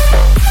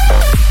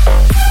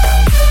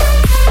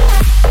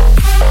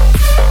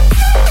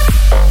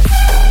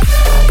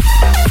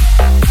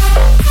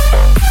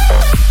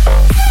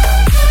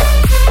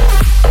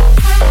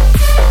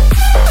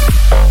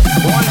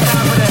 One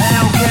time for the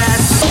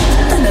Hellcats.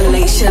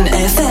 Annihilation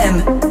FM.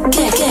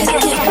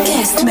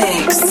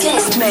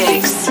 Guest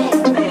mix.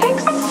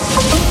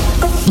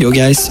 Yo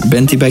guys,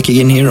 Benty back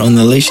again here on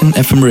Annihilation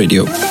FM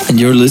radio, and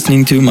you're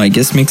listening to my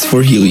guest mix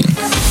for Helium.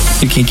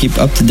 You can keep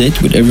up to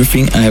date with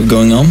everything I have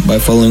going on by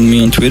following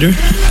me on Twitter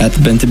at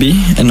BentyB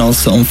and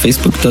also on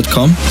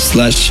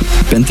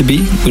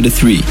Facebook.com/BentyB with a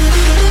 3.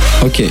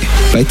 Okay,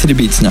 back to the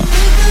beats now.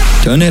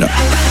 Turn it up.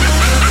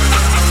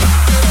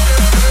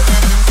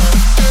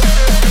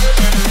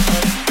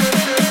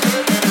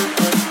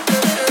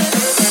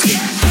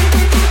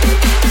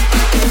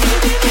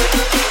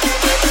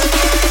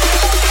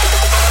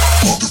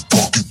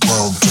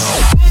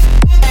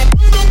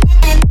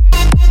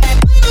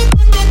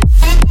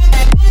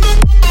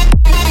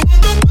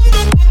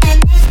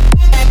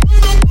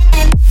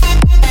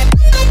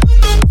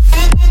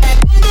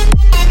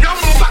 No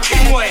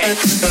fucking way.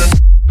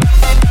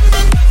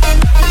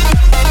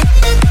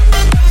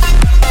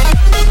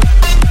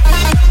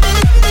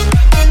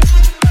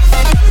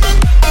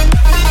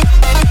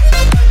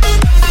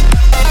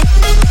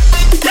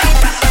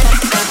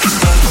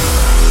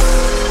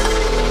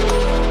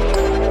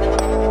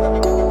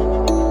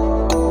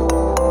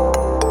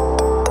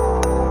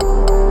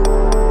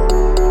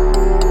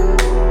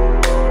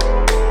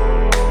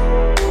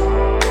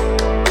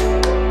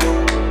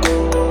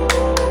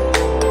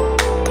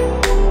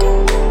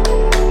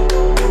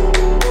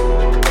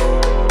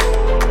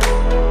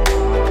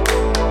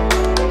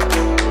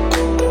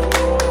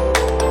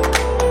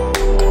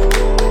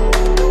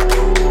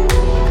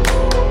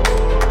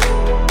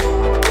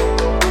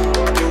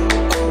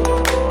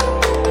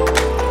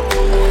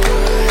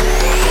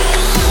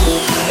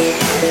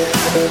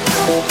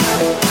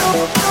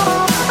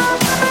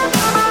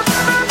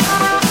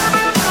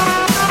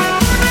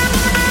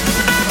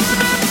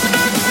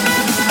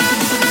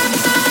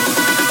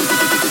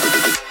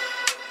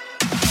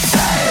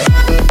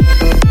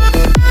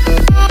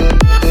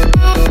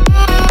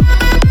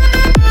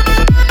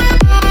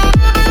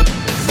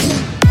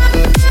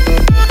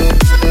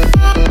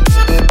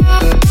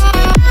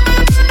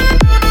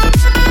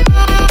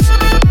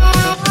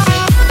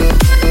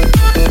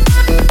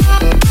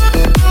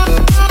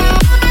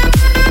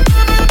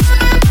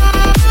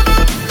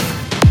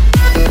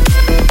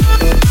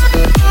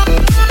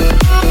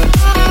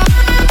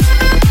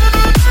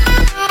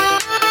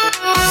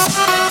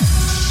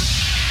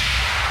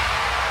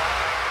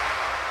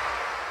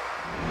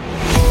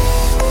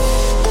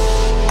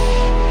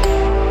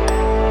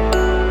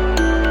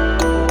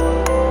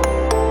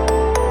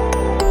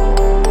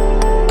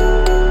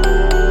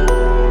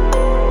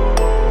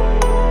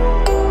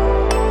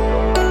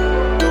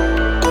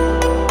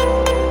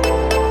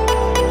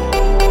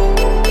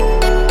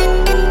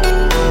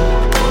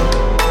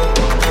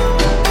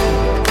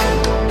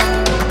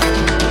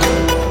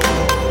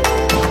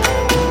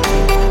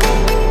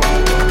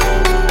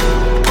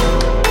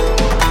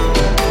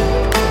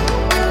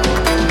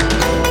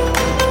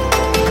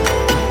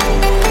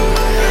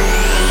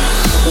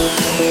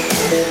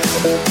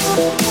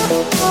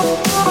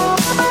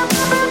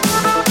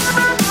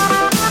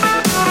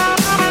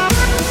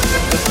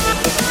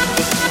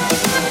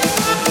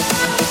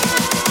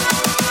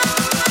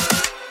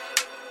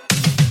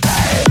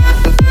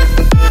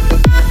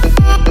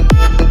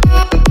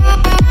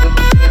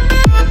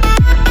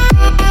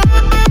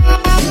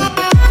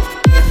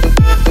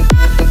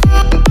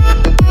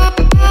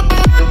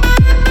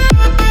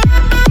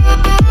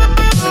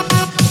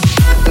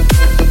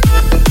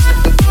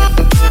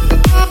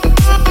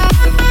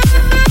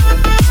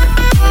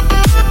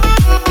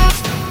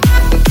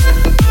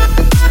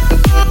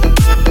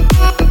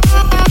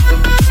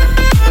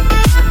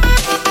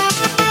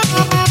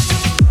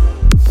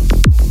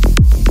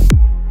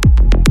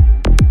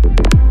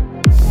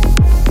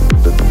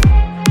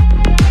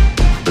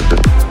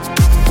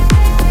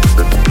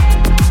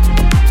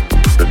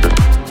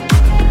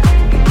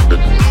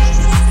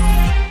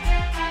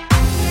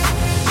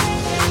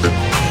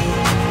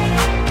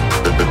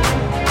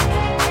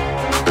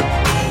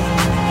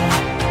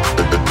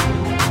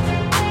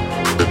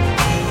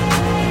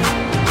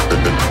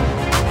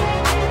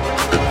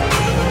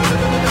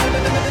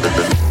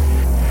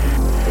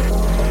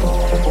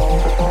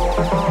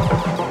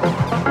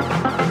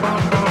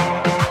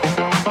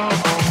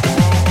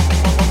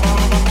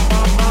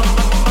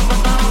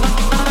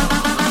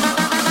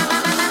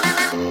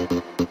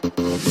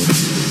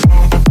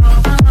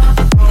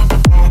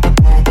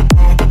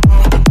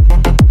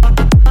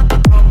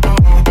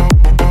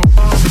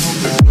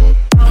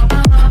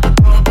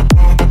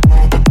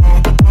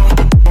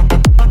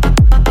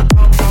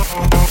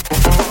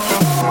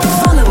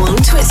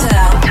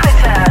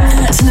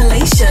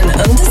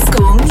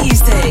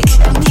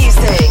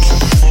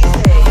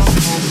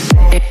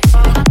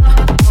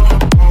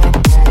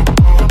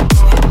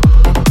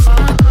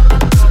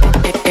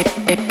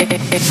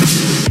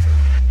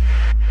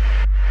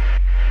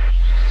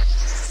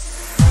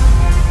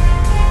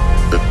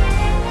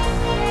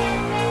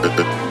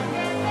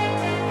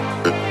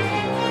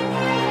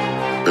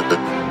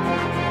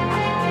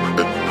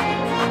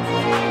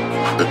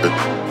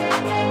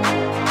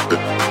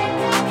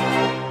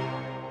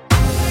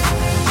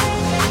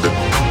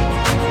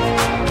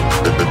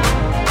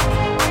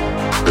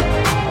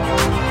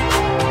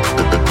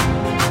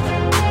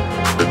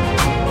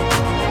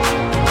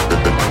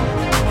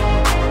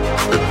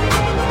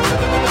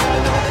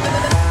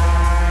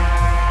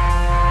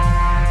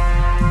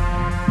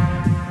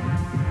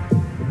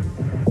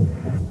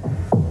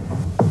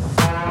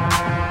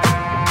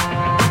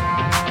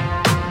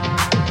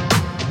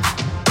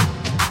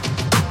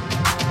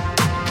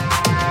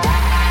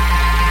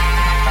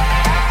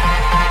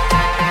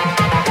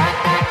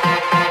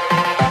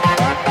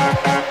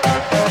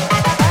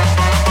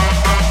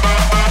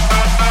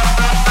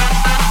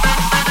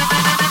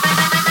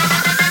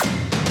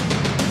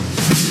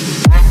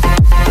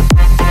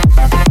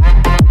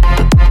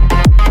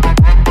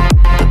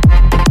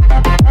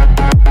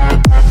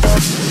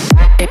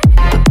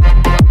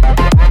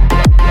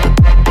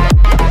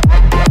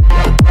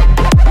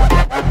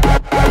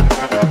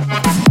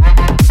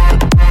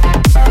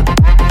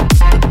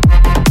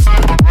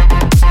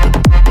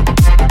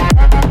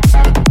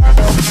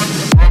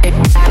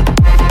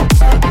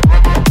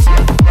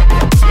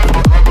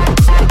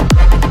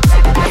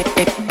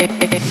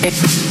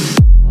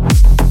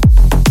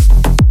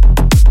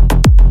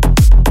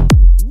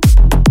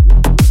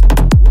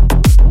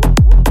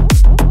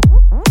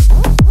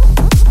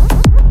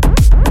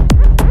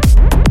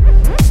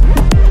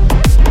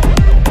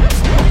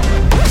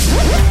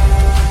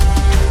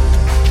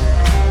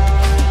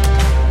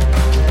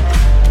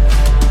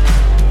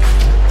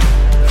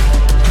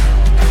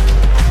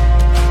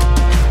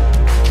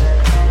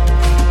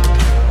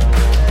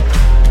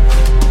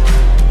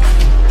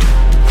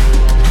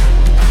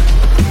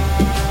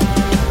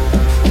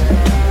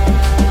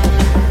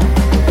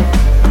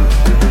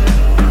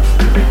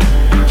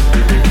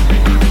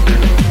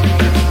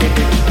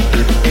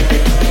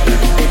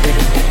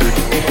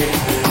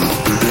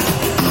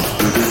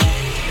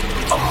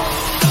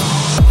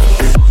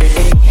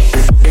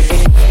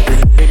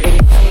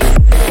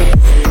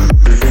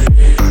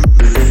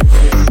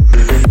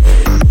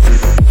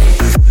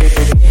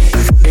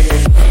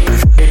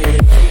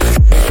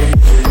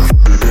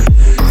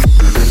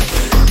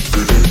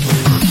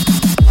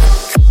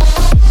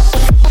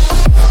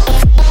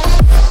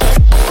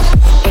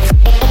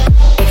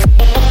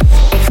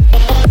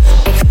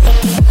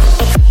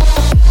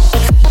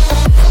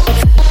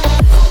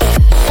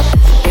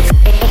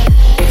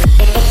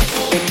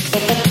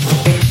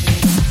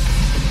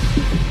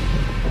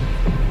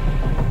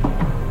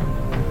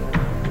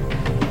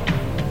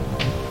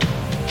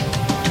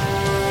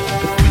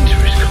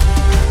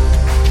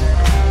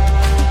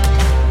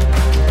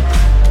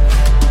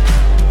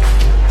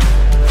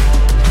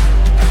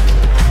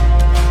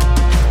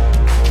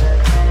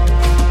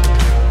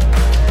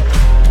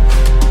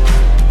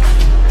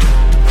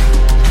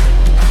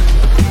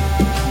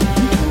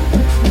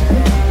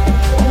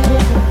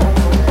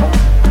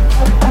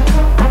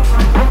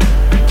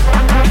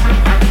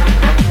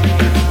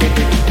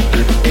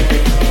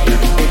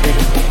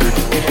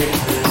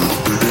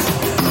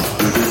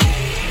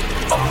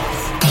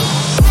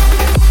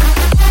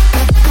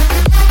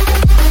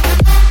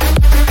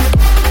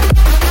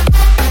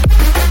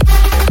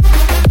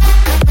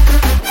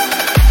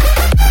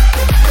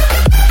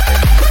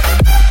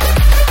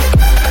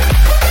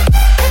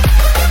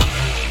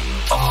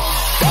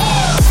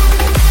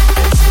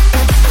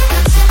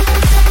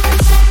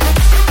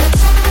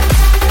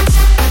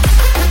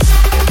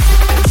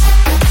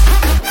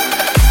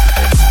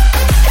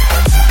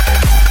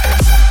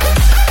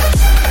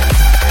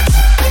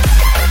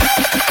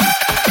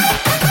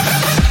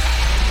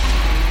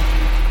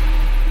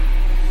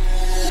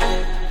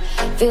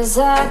 Feels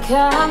like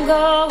I'm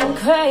going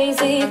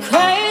crazy,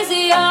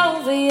 crazy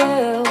over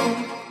you.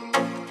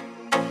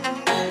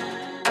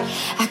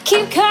 I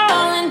keep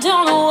calling,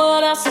 don't know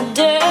what else to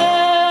do.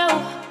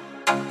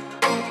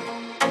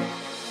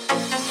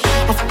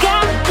 I've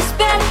got this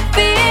bad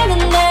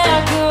feeling that I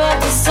grew up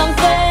to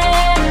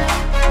something.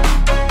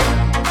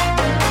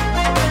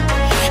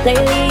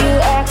 Lately you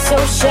act so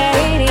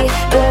shady,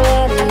 but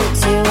what are you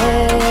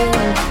doing?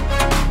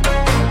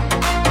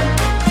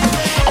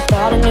 I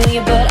thought I knew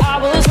you, but I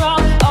was wrong.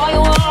 All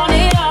you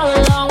wanted all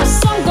along was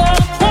some girl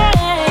to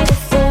play the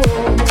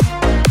fool.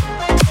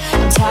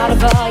 I'm tired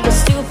of all your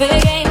stupid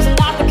games. I'm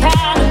not the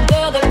kind of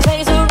girl that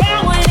plays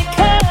around when it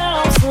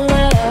comes to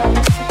love.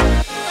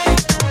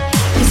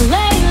 'Cause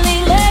lately,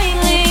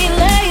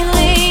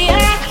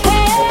 I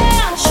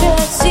can't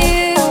trust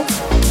you.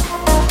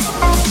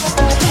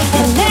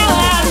 And now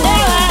I've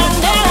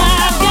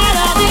got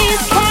all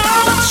these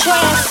kind of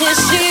trust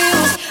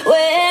issues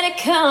when it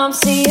comes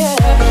to you.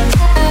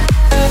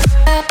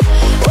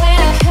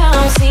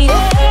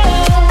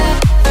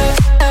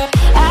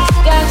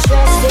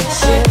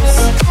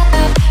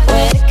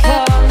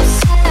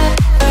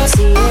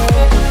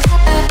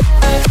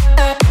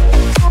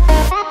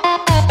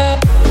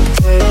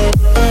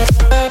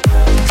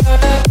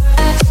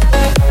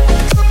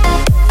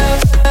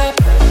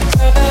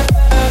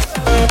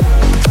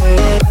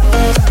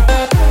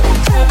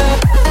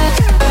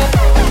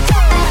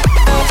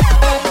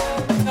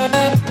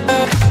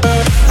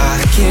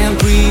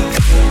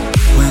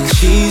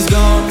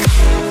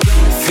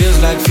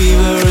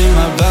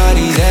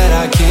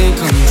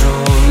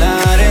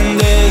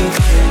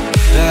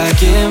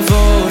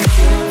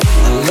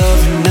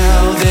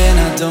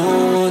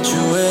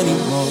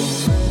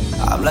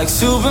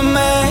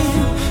 Superman,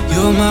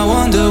 you're my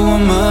Wonder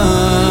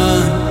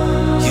Woman.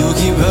 You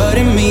keep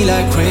hurting me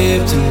like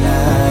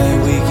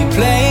kryptonite. We keep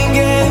playing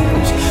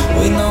games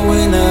with no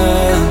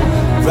winner.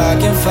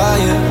 Rockin'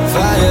 fire,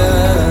 fire.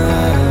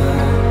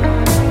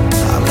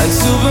 I'm like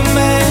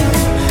Superman,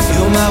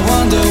 you're my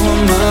Wonder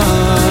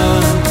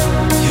Woman.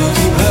 You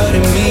keep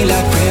hurting me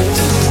like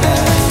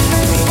kryptonite.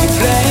 We keep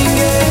playing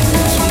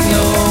games with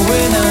no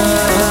winner.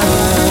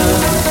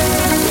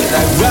 We're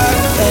like rock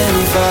and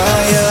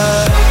fire.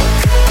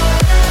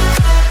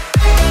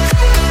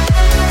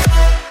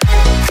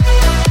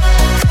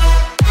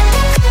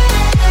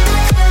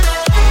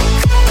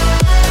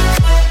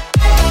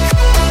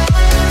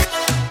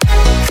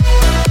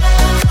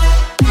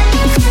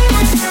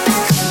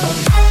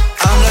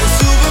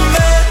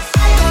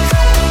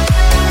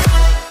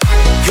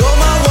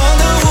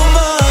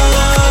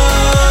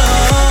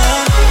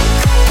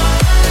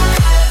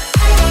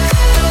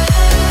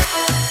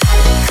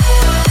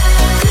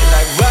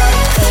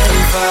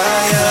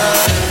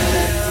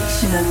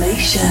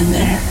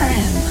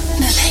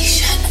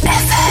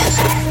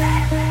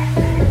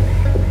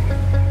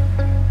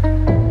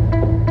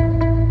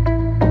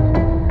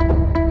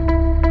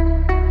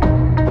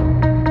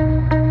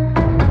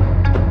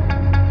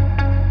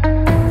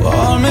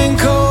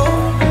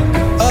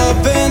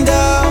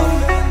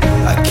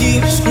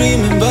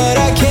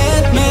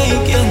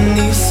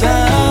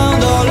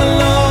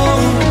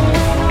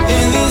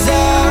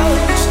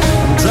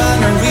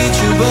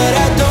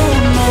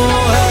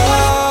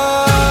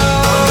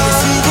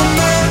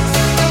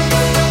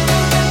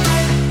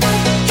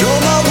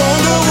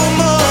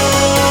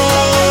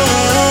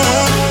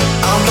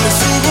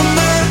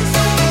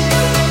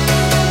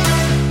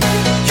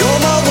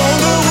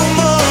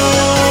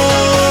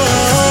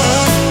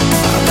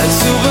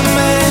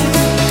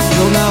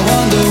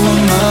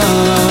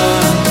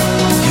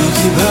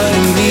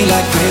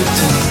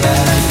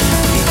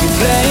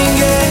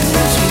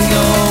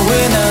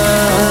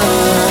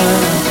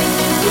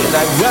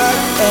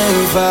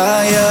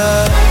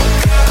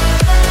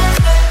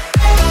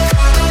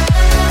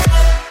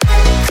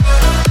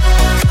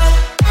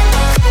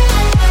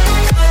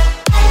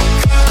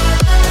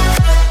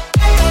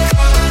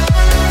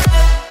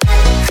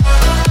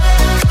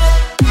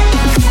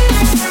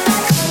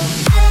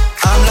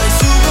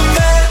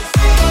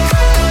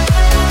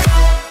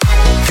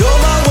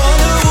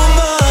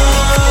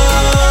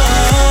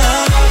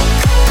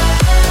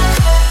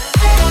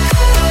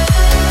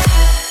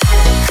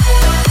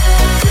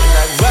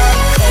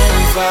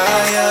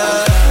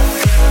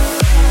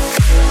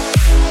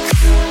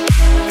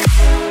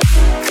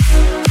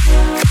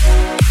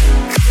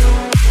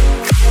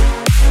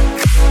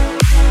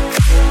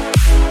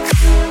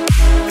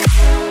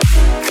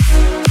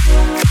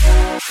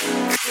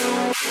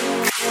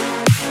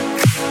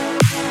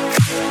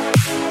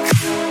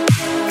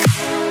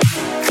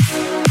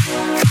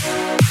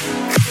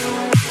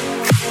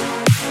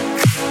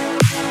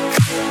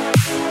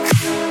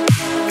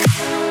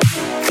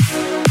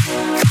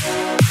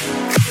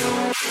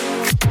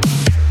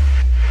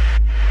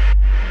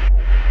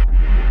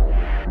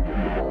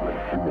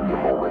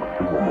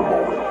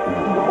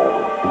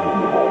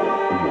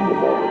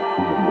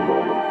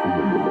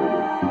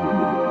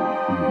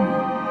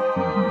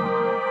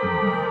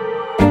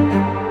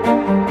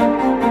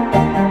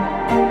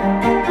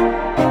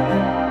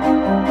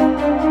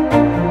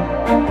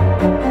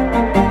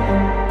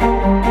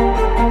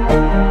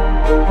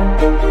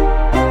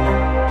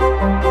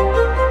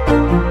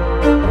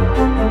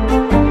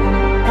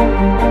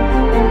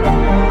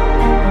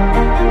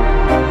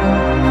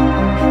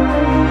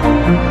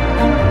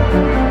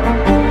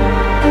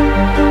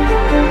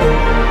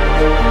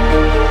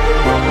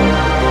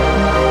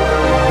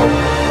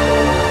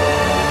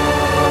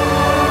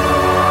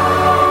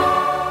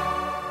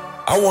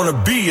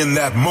 In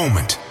that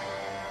moment.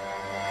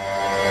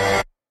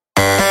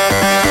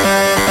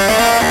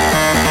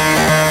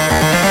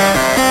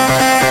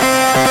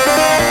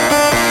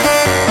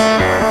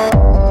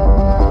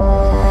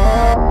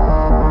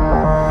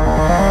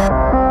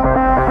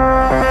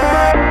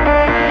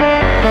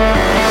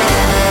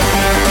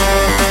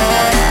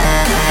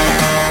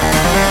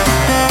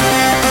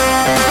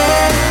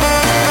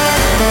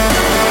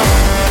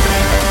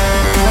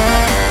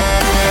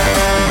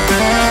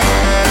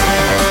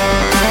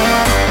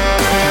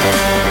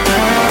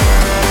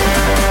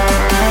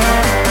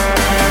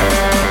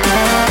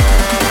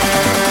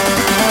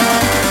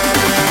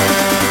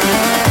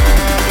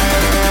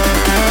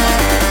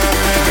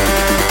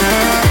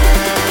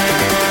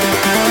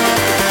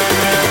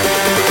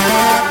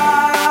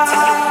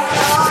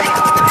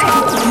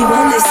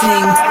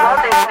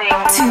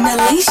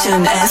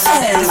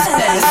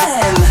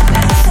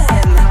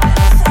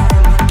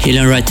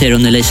 Healing right here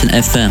on Elation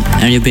FM,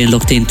 and you've been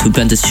locked into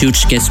Bender's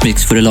huge guest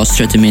mix for the last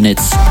 30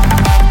 minutes.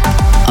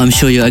 I'm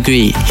sure you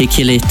agree, he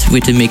killed it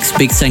with the mix.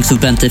 Big thanks to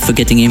Bente for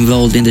getting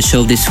involved in the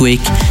show this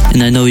week,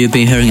 and I know you'll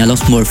be hearing a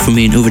lot more from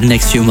me over the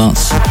next few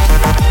months.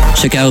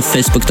 Check out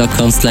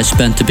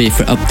facebook.com/BenToBe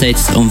for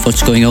updates on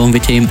what's going on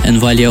with him,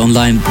 and while you're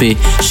online, be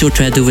sure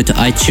to head over to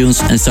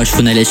iTunes and search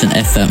for Nalation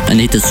FM and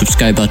hit the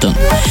subscribe button.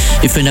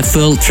 You find a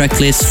full track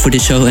list for the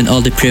show and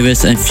all the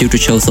previous and future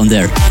shows on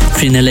there.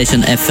 Free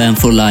Nalation FM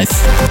for life.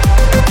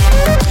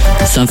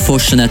 So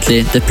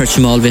unfortunately, that's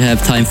all we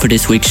have time for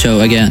this week's show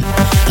again.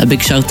 A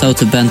big shout out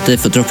to Bente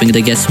for dropping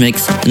the guest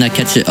mix, and I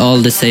catch you all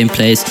the same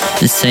place,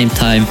 the same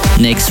time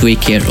next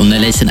week here on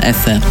Nalation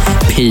FM.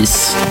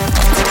 Peace.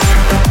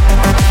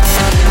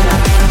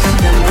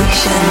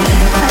 Nalation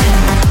FM.